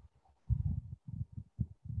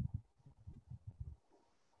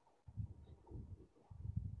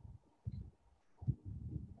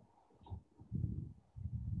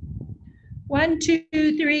 One, 2,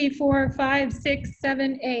 3, 4, 5, 6,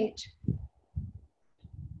 7, 8.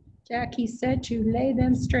 Jackie said to lay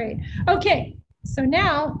them straight. Okay, so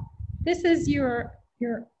now this is your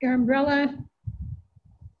umbrella.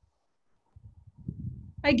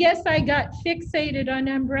 I guess I got fixated on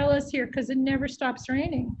umbrellas here because it never stops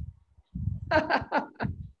raining.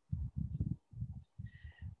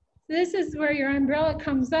 This is where your umbrella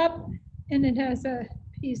comes up, and it has a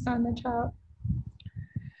piece on the top.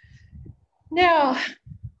 Now,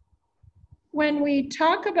 when we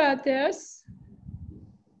talk about this,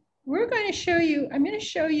 we're going to show you, I'm going to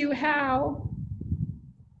show you how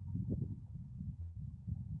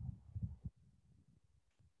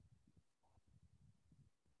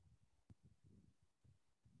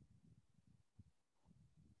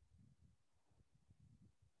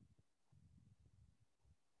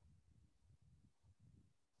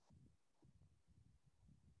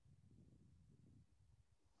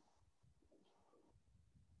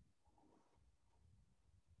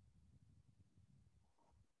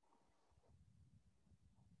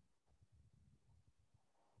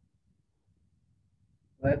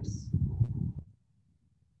whoops.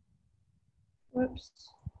 Whoops.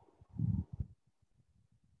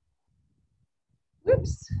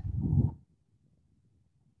 Oops.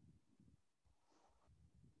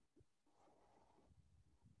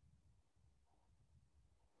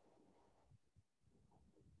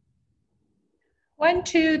 One,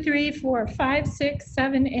 two, three, four, five, six,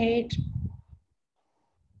 seven, eight.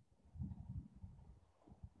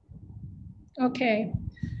 Okay.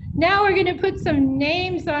 Now we're going to put some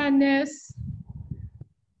names on this.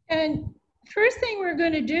 And first thing we're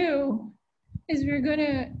going to do is we're going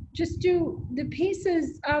to just do the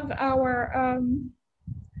pieces of our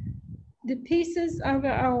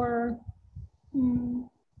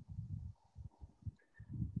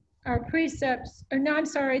our precepts, or no, I'm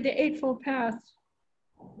sorry, the Eightfold Path.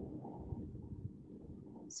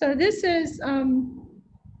 So this is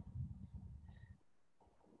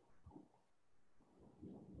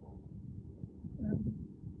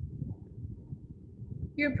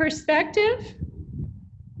your perspective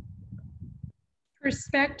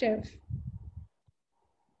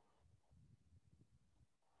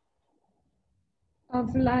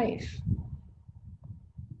of life.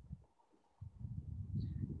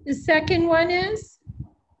 The second one is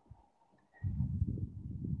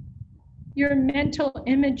your mental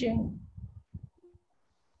imaging.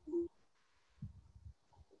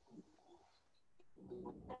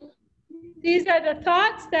 These are the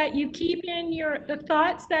thoughts that you keep in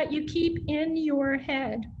your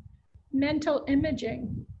head. Mental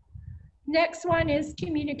imaging. Next one is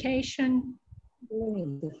communication.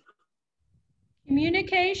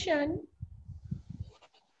 Communication.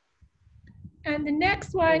 And the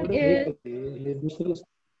next one is. Can you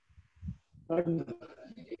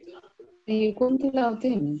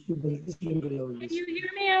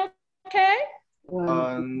hear me okay?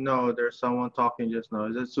 No, there's someone talking just now.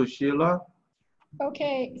 Is it Sushila?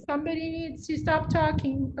 Okay, somebody needs to stop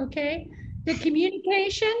talking, okay? The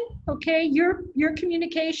communication, okay, your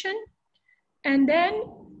communication, and then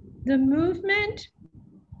the movement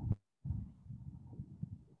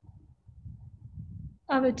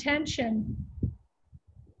of attention.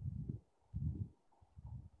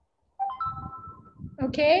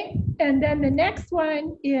 Okay, and then the next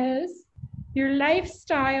one is your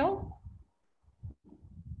lifestyle.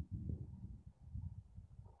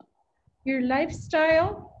 Your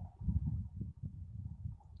lifestyle.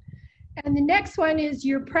 And the next one is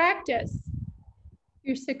your practice,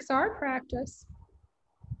 your 6R practice.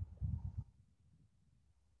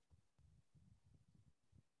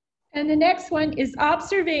 And the next one is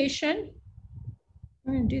observation.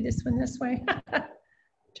 I'm going to do this one this way. I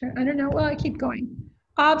don't know. Well, I keep going.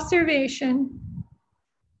 Observation.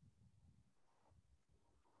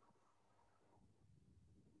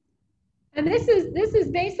 And this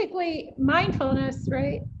is basically mindfulness,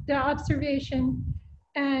 right? The observation.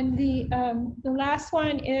 And the last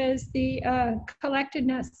one is the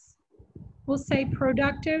collectedness. We'll say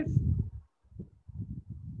productive.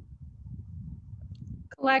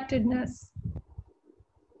 Collectedness.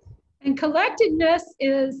 And collectedness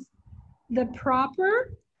is the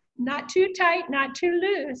proper, not too tight, not too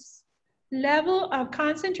loose, level of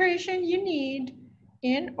concentration you need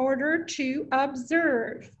in order to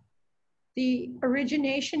observe the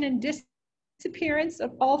origination and disappearance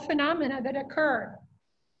of all phenomena that occur.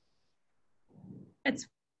 That's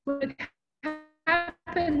what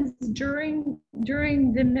happens during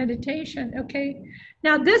the meditation, okay?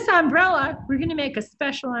 Now this umbrella, we're gonna make a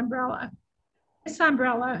special umbrella. This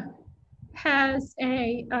umbrella has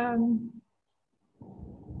a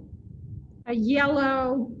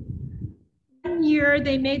yellow. One year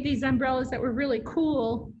they made these umbrellas that were really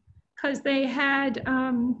cool because they had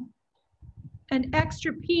an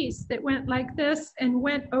extra piece that went like this and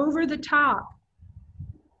went over the top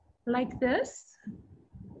like this.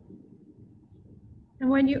 And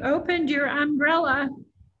when you opened your umbrella,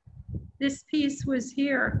 this piece was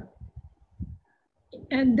here.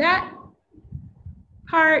 And that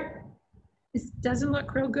part doesn't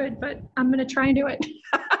look real good, but I'm gonna try and do it.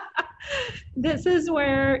 This is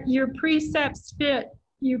where your precepts fit.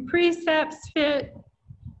 Your precepts fit.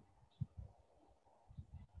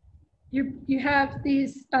 You have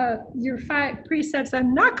these, your 5 precepts.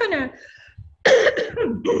 I'm not gonna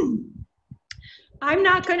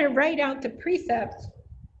write out the precepts.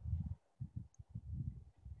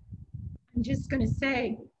 I'm just gonna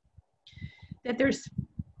say that there's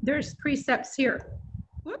precepts here.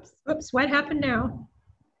 Whoops, whoops, what happened now?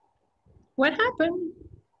 What happened?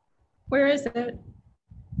 Where is it? How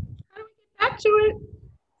do we get back to it?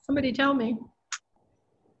 Somebody tell me.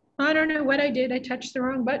 I don't know what I did. I touched the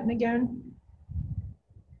wrong button again.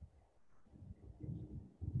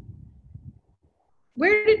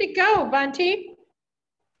 Where did it go, Bhante?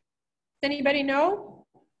 Does anybody know?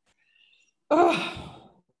 Oh.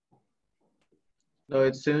 No,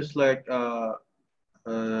 it seems like they are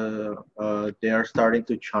starting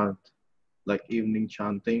to chant, like evening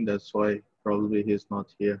chanting. That's why probably he's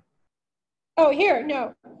not here. Oh, here,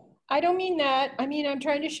 no. I don't mean that. I mean, I'm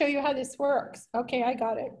trying to show you how this works. Okay, I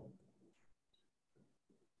got it.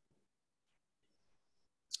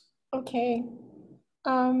 Okay.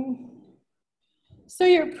 So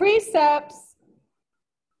your precepts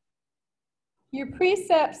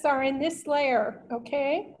are in this layer,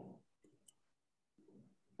 okay?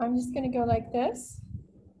 I'm just going to go like this.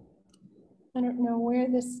 I don't know where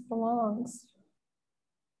this belongs.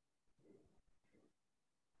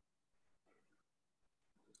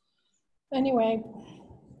 Anyway,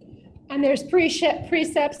 and there's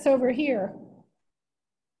precepts over here.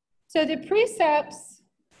 So the precepts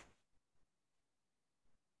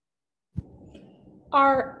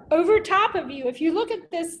are over top of you. If you look at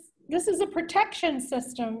this, this is a protection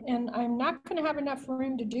system, and I'm not going to have enough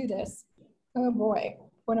room to do this. Oh boy,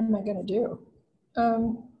 what am I going to do?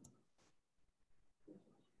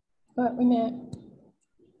 Wait a minute.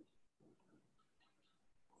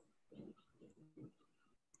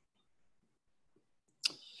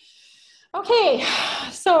 Okay,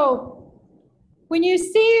 so when you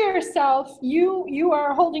see yourself, you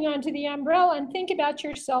are holding onto the umbrella, and think about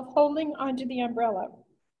yourself holding onto the umbrella.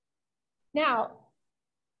 Now,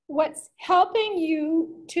 what's helping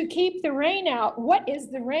you to keep the rain out? What is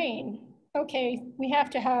the rain? Okay, we have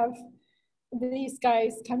to have these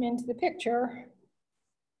guys come into the picture.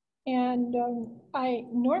 And I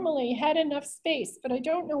normally had enough space, but I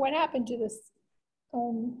don't know what happened to this.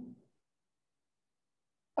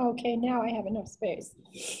 Okay, now I have enough space.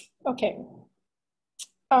 Okay.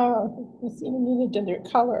 Let's see, we need a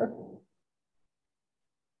different color.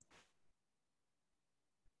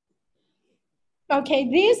 Okay,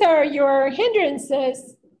 these are your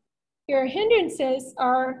hindrances. Your hindrances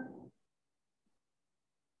are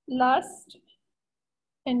lust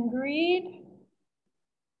and greed,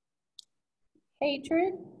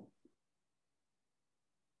 hatred,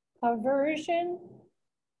 aversion,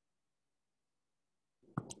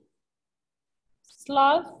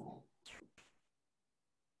 sloth,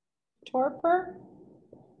 torpor,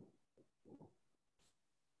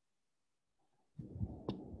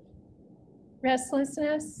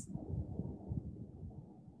 restlessness,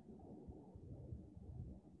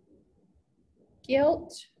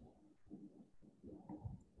 guilt,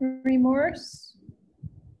 remorse,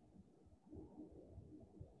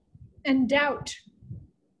 and doubt.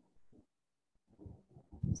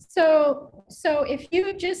 So if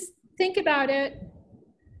you just think about it,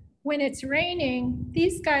 when it's raining,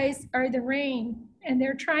 these guys are the rain, and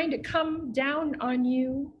they're trying to come down on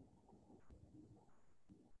you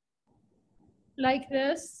like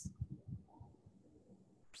this.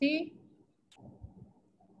 See?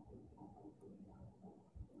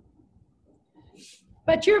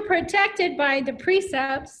 But you're protected by the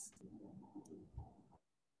precepts.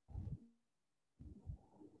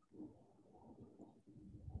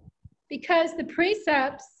 Because the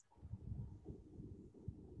precepts,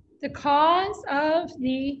 the cause of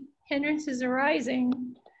the hindrances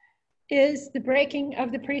arising is the breaking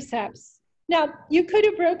of the precepts. Now, you could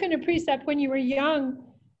have broken a precept when you were young,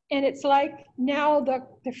 and it's like now the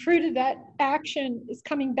fruit of that action is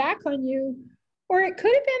coming back on you. Or it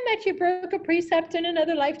could have been that you broke a precept in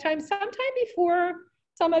another lifetime, sometime before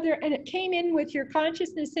some other, and it came in with your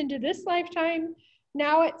consciousness into this lifetime.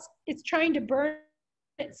 Now it's trying to burn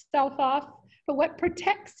itself off. But what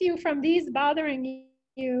protects you from these bothering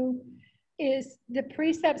you is the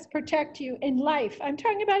precepts protect you in life. I'm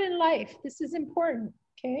talking about in life. This is important,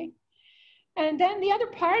 okay? And then the other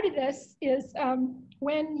part of this is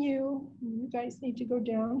when you guys need to go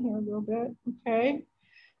down here a little bit, okay?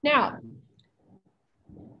 Now,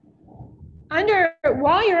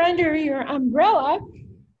 while you're under your umbrella,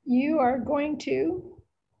 you are going to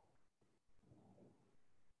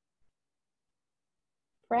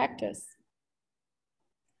practice.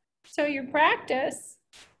 So your practice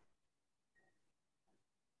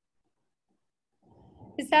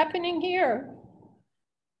is happening here.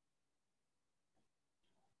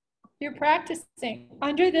 You're practicing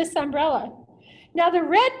under this umbrella. Now the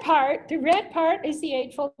red part is the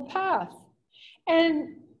Eightfold Path.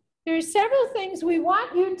 And there's several things we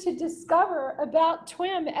want you to discover about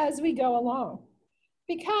TWIM as we go along.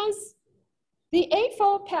 Because the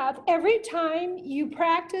Eightfold Path, every time you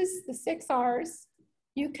practice the 6 R's,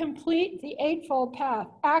 you complete the Eightfold Path.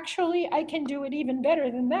 Actually, I can do it even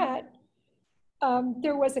better than that.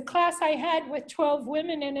 There was a class I had with 12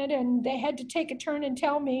 women in it, and they had to take a turn and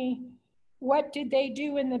tell me what did they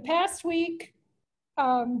do in the past week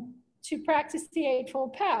to practice the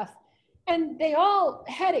Eightfold Path. And they all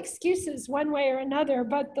had excuses one way or another,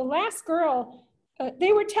 but the last girl,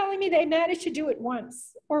 they were telling me they managed to do it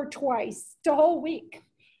once or twice the whole week,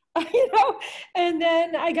 you know? And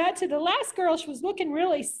then I got to the last girl, she was looking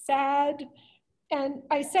really sad. And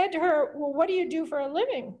I said to her, well, what do you do for a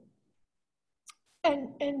living?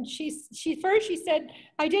 And she said,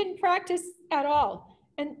 I didn't practice at all.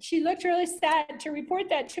 And she looked really sad to report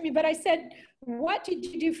that to me. But I said, what did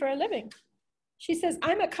you do for a living? She says,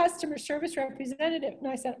 I'm a customer service representative.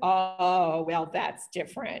 And I said, oh, well, that's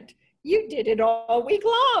different. You did it all week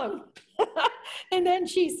long. And then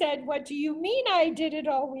she said, what do you mean I did it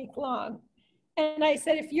all week long? And I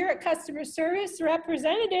said, if you're a customer service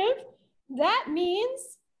representative, that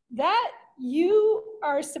means that you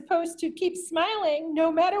are supposed to keep smiling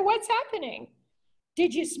no matter what's happening.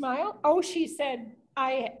 Did you smile? Oh, she said,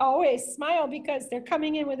 I always smile because they're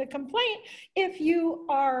coming in with a complaint. If you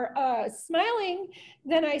are smiling,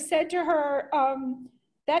 then I said to her,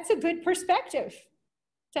 that's a good perspective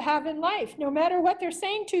to have in life. No matter what they're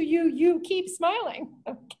saying to you, you keep smiling.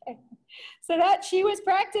 Okay. So that she was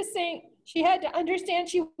practicing, she had to understand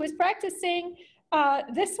she was practicing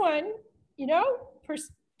this one, you know,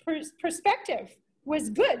 perspective was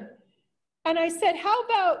good. And I said, how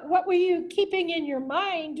about what were you keeping in your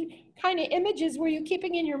mind? Kind of images were you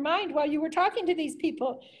keeping in your mind while you were talking to these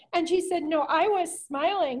people? And she said, no, I was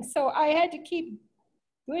smiling. So I had to keep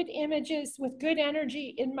good images with good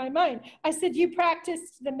energy in my mind. I said, you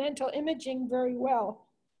practiced the mental imaging very well.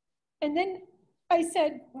 And then I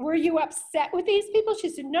said, were you upset with these people? She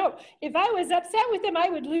said, no, if I was upset with them, I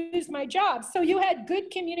would lose my job. So you had good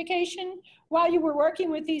communication while you were working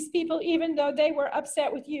with these people, even though they were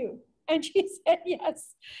upset with you. And she said,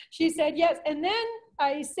 yes. She said, yes. And then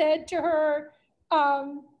I said to her,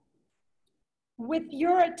 with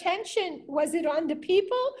your attention, was it on the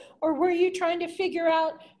people or were you trying to figure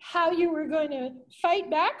out how you were going to fight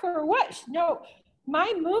back or what? No,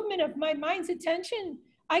 my movement of my mind's attention,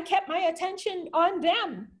 I kept my attention on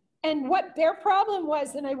them and what their problem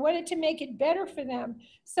was, and I wanted to make it better for them.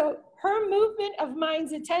 So her movement of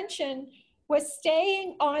mind's attention was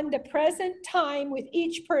staying on the present time with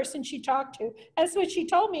each person she talked to. That's what she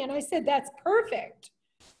told me, and I said, that's perfect.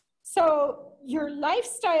 So your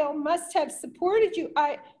lifestyle must have supported you.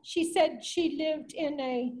 She said she lived in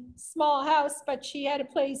a small house, but she had a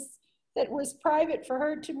place that was private for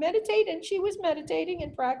her to meditate, and she was meditating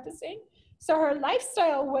and practicing. So her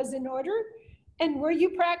lifestyle was in order. And were you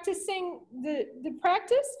practicing the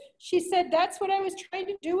practice? She said, that's what I was trying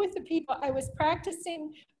to do with the people. I was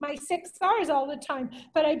practicing my 6 R's all the time,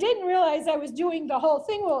 but I didn't realize I was doing the whole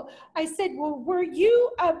thing. Well, I said, well, were you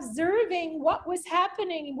observing what was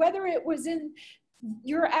happening, whether it was in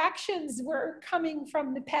your actions were coming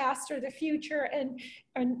from the past or the future and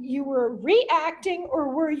you were reacting, or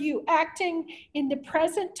were you acting in the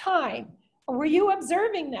present time? Were you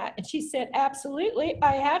observing that? And she said, absolutely.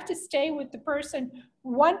 I have to stay with the person,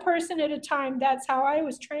 one person at a time. That's how I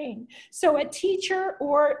was trained. So a teacher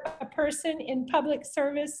or a person in public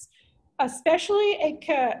service, especially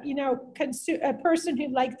a person who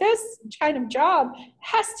like this kind of job,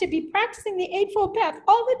 has to be practicing the Eightfold Path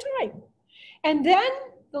all the time. And then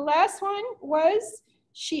the last one was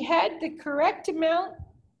she had the correct amount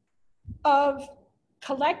of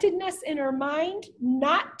collectedness in her mind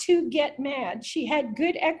not to get mad. She had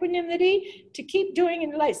good equanimity to keep doing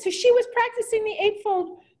in life. So she was practicing the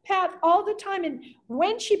Eightfold Path all the time. And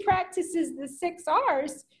when she practices the 6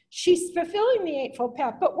 R's, she's fulfilling the Eightfold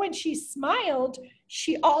Path. But when she smiled,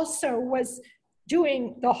 she also was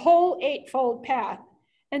doing the whole Eightfold Path.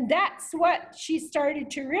 And that's what she started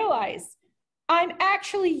to realize. I'm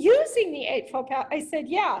actually using the Eightfold Path. I said,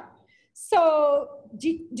 yeah. So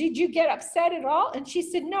did you get upset at all? And she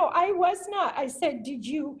said, no, I was not. I said, did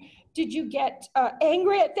you get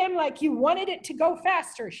angry at them like you wanted it to go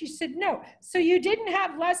faster? She said, no. So you didn't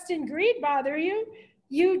have lust and greed bother you?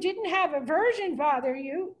 You didn't have aversion bother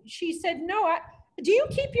you? She said, no. Do you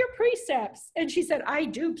keep your precepts? And she said, I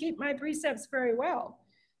do keep my precepts very well.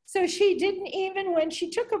 So she didn't even, when she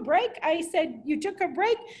took a break, I said, you took a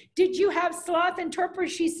break. Did you have sloth and torpor?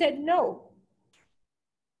 She said, no.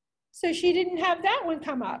 So she didn't have that one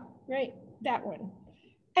come up, right? That one.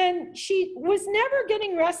 And she was never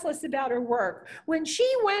getting restless about her work. When she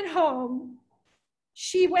went home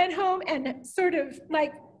and sort of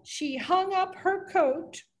like she hung up her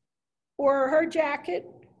coat or her jacket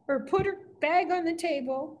or put her bag on the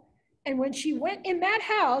table. And when she went in that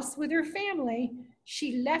house with her family,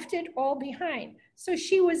 she left it all behind. So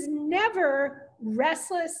she was never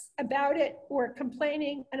restless about it or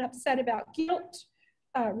complaining and upset about guilt.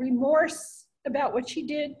 Remorse about what she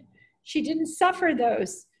did. She didn't suffer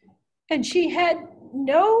those. And she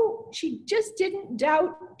just didn't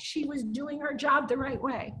doubt she was doing her job the right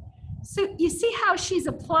way. So you see how she's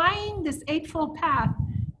applying this Eightfold Path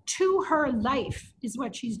to her life is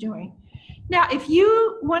what she's doing. Now, if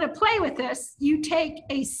you want to play with this, you take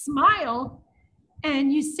a smile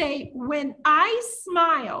and you say, when I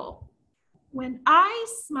smile, am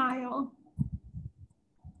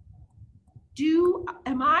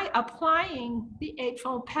I applying the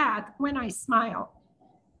Eightfold Path when I smile?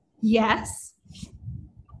 Yes.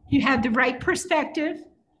 You have the right perspective,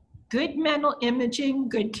 good mental imaging,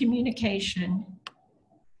 good communication.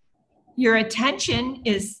 Your attention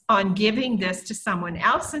is on giving this to someone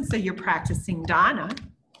else, and so you're practicing Dhamma.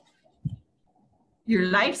 Your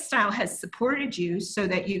lifestyle has supported you so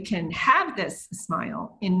that you can have this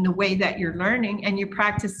smile in the way that you're learning, and you're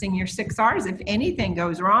practicing your 6 R's. If anything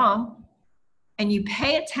goes wrong and you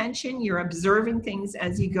pay attention, you're observing things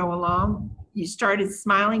as you go along. You started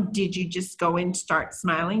smiling. Did you just go in and start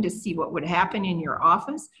smiling to see what would happen in your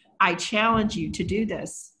office? I challenge you to do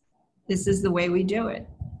this. This is the way we do it.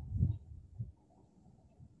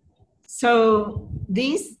 So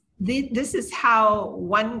this is how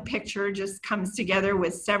one picture just comes together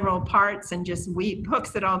with several parts and just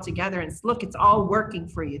hooks it all together and look, it's all working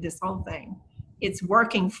for you, this whole thing. It's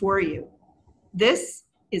working for you. This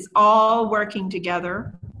is all working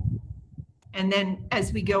together. And then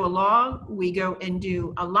as we go along, we go and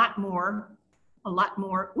do a lot more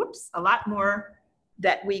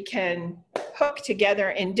that we can hook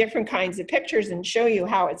together in different kinds of pictures and show you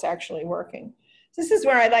how it's actually working. This is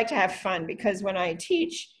where I like to have fun, because when I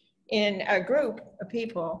teach in a group of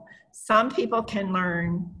people, some people can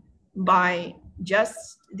learn by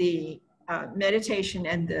just the meditation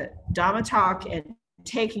and the Dhamma talk and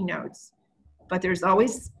taking notes. But there's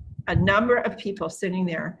always a number of people sitting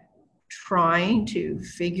there trying to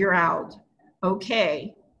figure out,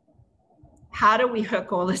 okay, how do we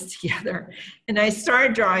hook all this together? And I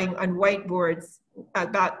started drawing on whiteboards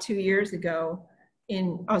about 2 years ago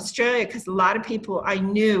in Australia, because a lot of people I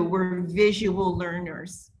knew were visual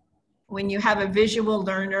learners. When you have a visual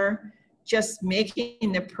learner, just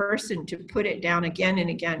making the person to put it down again and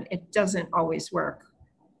again, it doesn't always work.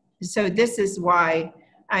 So this is why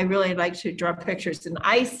I really like to draw pictures, and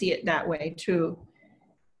I see it that way too.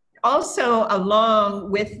 Also, along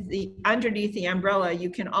with underneath the umbrella, you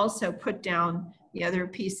can also put down the other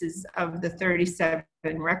pieces of the 37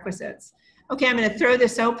 requisites. Okay, I'm going to throw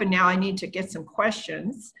this open now. I need to get some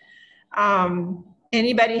questions.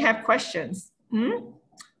 Anybody have questions?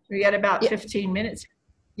 We got about 15 minutes.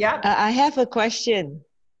 Yeah. I have a question.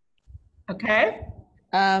 Okay.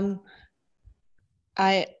 I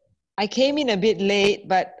came in a bit late,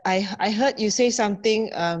 but I heard you say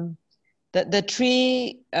something, that the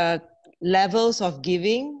 3 levels of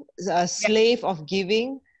giving, slave of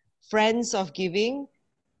giving, friends of giving,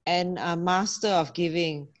 and master of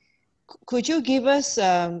giving. Could you give us,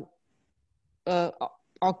 or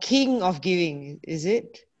king of giving, is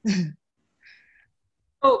it?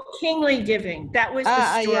 Oh, kingly giving. That was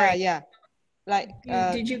the story. Yeah. Like,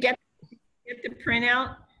 did you get the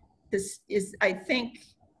printout? This is, I think,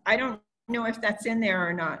 I don't know if that's in there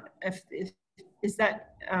or not. Is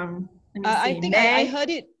that, let me see. I think I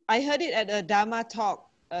heard it at a Dhamma talk.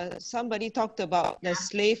 Somebody talked about the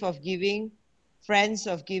slave of giving, friends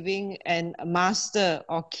of giving, and master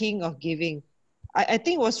or king of giving. I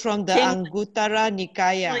think it was from the Aṅguttara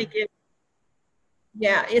Nikāya.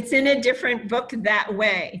 Yeah, it's in a different book that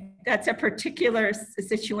way. That's a particular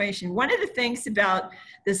situation. One of the things about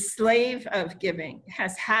the slave of giving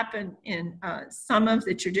has happened in some of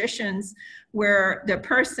the traditions where the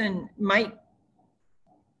person might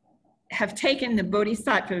have taken the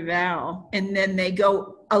bodhisattva vow, and then they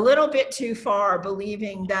go a little bit too far,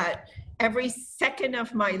 believing that every second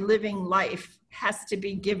of my living life has to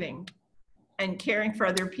be giving and caring for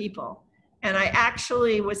other people. And I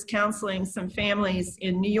actually was counseling some families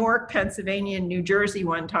in New York, Pennsylvania, and New Jersey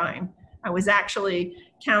one time. I was actually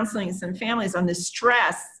counseling some families on the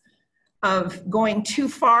stress of going too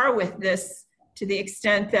far with this, to the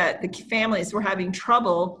extent that the families were having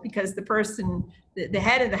trouble because the person, the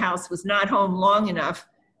head of the house, was not home long enough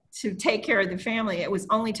to take care of the family. It was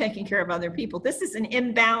only taking care of other people. This is an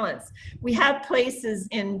imbalance. We have places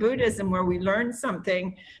in Buddhism where we learn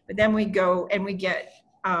something, but then we go and we get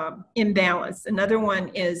imbalance. Another one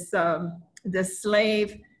is the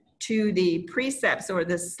slave to the precepts, or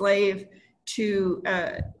the slave to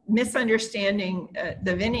misunderstanding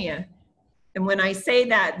the Vinaya. And when I say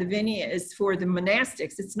that, the Vinaya is for the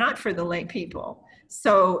monastics, it's not for the lay people.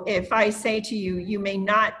 So if I say to you, you may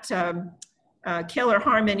not kill or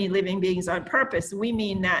harm any living beings on purpose, we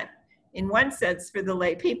mean that in one sense for the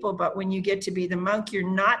lay people, but when you get to be the monk, you're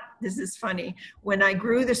not. This is funny. When I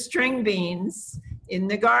grew the string beans in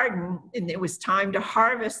the garden and it was time to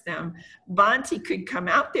harvest them, Bhante could come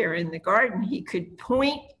out there in the garden. He could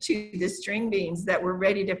point to the string beans that were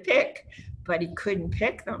ready to pick, but he couldn't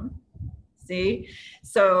pick them. See?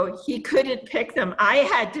 So he couldn't pick them. I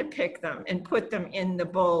had to pick them and put them in the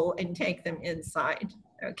bowl and take them inside.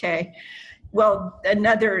 Okay. Well,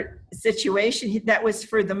 another situation that was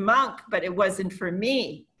for the monk, but it wasn't for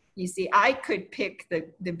me. You see, I could pick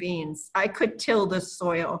the beans. I could till the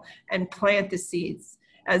soil and plant the seeds.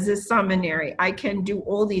 As a seminary, I can do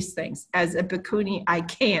all these things. As a bhikkhuni, I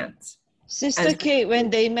can't. Sister Kate, when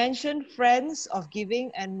they mention friends of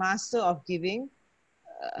giving and master of giving,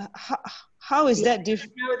 how is that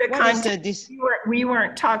different? We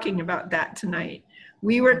weren't talking about that tonight.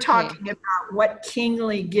 We were talking about what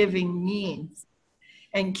kingly giving means.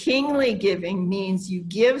 And kingly giving means you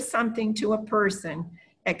give something to a person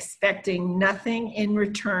expecting nothing in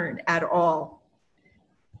return at all.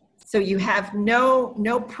 So you have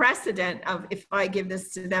no precedent of if I give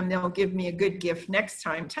this to them, they'll give me a good gift next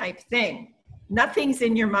time type thing. Nothing's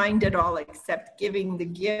in your mind at all except giving the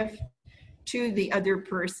gift to the other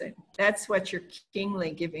person. That's what your kingly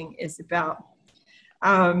giving is about.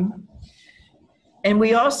 And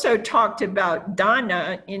we also talked about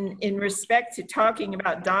Dana in respect to talking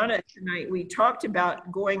about Dana tonight. We talked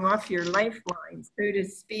about going off your lifeline, so to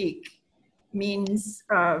speak, means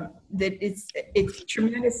that it's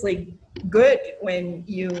tremendously good when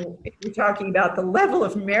you're talking about the level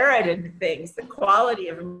of merit in things, the quality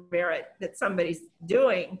of merit that somebody's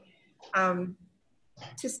doing,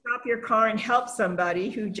 to stop your car and help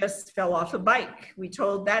somebody who just fell off a bike. We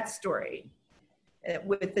told that story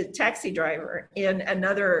with the taxi driver. And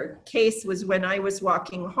another case was when I was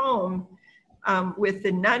walking home with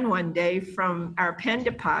the nun one day from our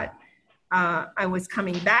Pendapat. I was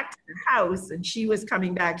coming back to the house and she was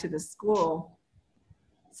coming back to the school.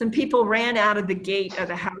 Some people ran out of the gate of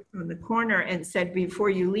the house on the corner and said, before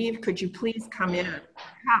you leave, could you please come in our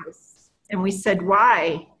house? And we said,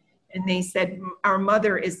 why? And they said, our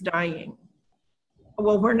mother is dying.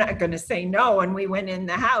 Well, we're not going to say no. And we went in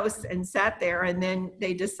the house and sat there, and then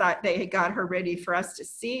they got her ready for us to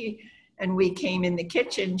see. And we came in the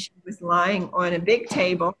kitchen. She was lying on a big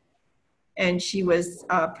table and she was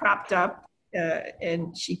propped up.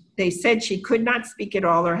 And they said she could not speak at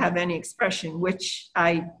all or have any expression, which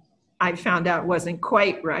I found out wasn't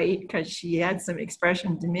quite right because she had some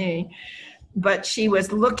expression to me. But she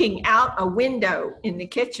was looking out a window in the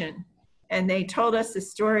kitchen. And they told us the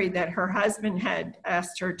story that her husband had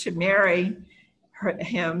asked her to marry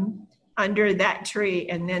him under that tree.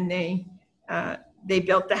 And then they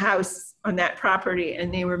built the house on that property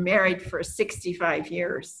and they were married for 65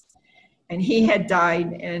 years. And he had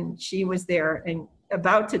died and she was there and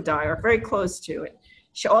about to die or very close to it.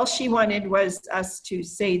 All she wanted was us to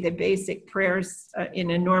say the basic prayers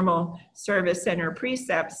in a normal service and her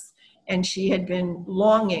precepts. And she had been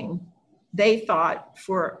longing, they thought,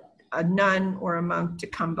 for a nun or a monk to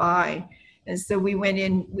come by. And so we went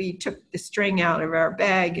in, we took the string out of our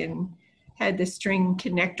bag and had the string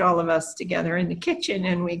connect all of us together in the kitchen,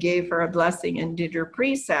 and we gave her a blessing and did her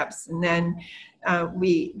precepts. And then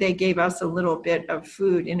they gave us a little bit of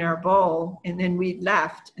food in our bowl, and then we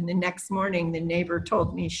left. And the next morning, the neighbor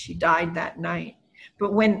told me she died that night.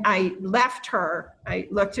 But when I left her, I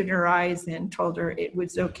looked in her eyes and told her it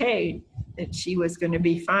was okay, that she was going to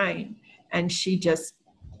be fine. And she just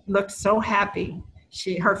looked so happy.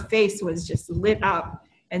 Her face was just lit up.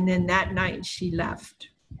 And then that night she left.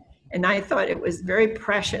 And I thought it was very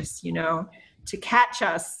precious, to catch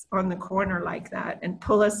us on the corner like that and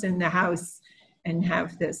pull us in the house and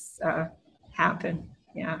have this happen.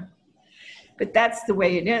 Yeah. But that's the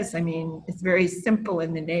way it is. I mean, it's very simple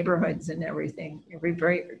in the neighborhoods and everything.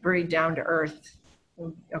 Very, very down to earth.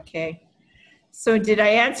 Okay. So did I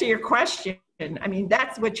answer your question? I mean,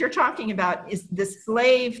 that's what you're talking about, is the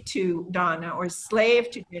slave to dana or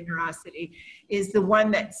slave to generosity is the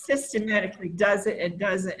one that systematically does it and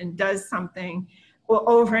does it and does something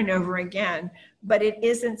over and over again, but it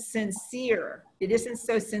isn't sincere. It isn't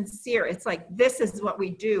so sincere. It's like, this is what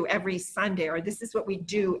we do every Sunday, or this is what we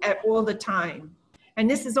do all the time. And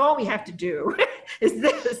this is all we have to do is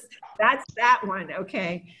this. That's that one,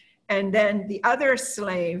 okay? And then the other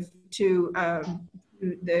slave to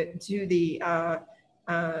the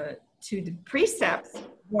precepts,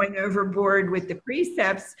 going overboard with the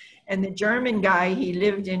precepts. And the German guy, he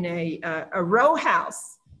lived in a row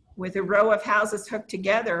house with a row of houses hooked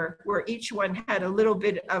together where each one had a little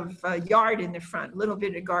bit of yard in the front, a little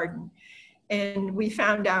bit of garden. And we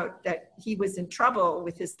found out that he was in trouble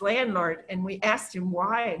with his landlord, and we asked him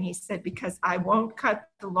why, and he said, because I won't cut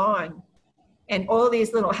the lawn. And all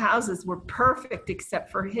these little houses were perfect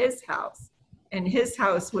except for his house. And his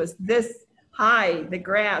house was this high, the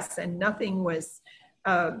grass, and nothing was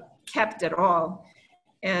kept at all.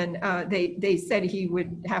 And they said he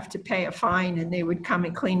would have to pay a fine, and they would come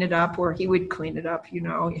and clean it up, or he would clean it up. You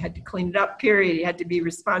know, he had to clean it up, period. He had to be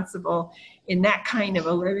responsible in that kind of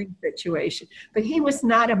a living situation. But he was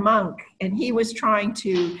not a monk, and he was trying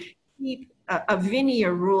to keep a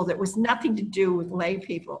Vinaya rule that was nothing to do with lay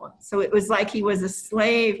people. So it was like he was a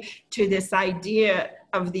slave to this idea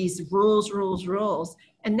of these rules.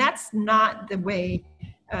 And that's not the way,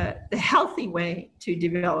 the healthy way to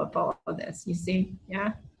develop all of this, you see?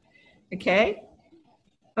 Yeah? Okay?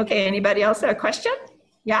 Okay, anybody else have a question?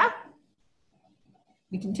 Yeah?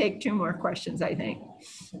 We can take 2 more questions, I think.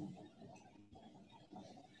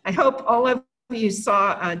 I hope all of you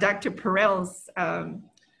saw Dr. Perel's,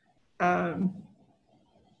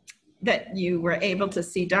 that you were able to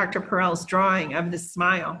see Dr. Perel's drawing of the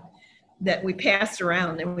smile that we passed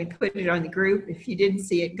around, and we put it on the group. If you didn't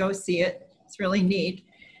see it, go see it. It's really neat.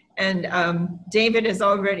 And David has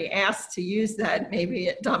already asked to use that maybe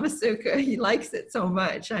at Dhammasukha. He likes it so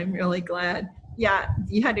much. I'm really glad. Yeah,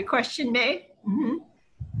 you had a question, May?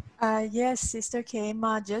 Mm-hmm. Yes, Sister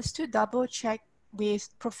Khema, just to double check with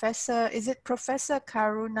Professor, is it Professor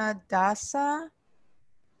Karuna Dasa,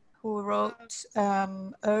 who wrote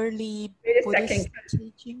early Buddhist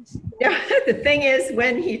teachings? Yeah, the thing is,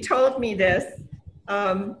 when he told me this,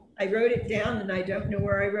 I wrote it down, and I don't know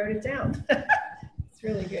where I wrote it down. It's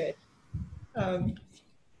really good.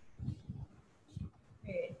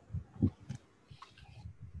 Okay.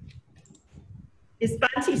 Is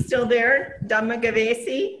Bhante still there?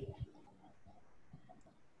 Dhammagavesi?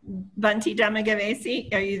 Bhante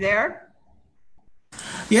Dhammagavesi, are you there?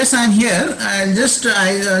 Yes, I'm here. I was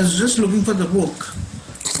just looking for the book.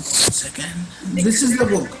 1 second. This is the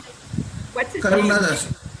book. What's his Karuna name?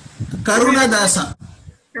 Dasa. Karuna Dasa.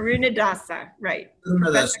 Karuna Dasa, right. Karuna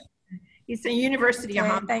Dasa. He's a University of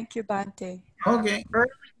Hong Kong. Thank you, Bhante. Okay.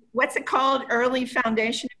 What's it called? Early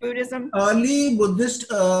Foundation of Buddhism? Early Buddhist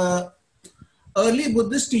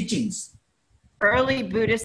teachings. Early Buddhist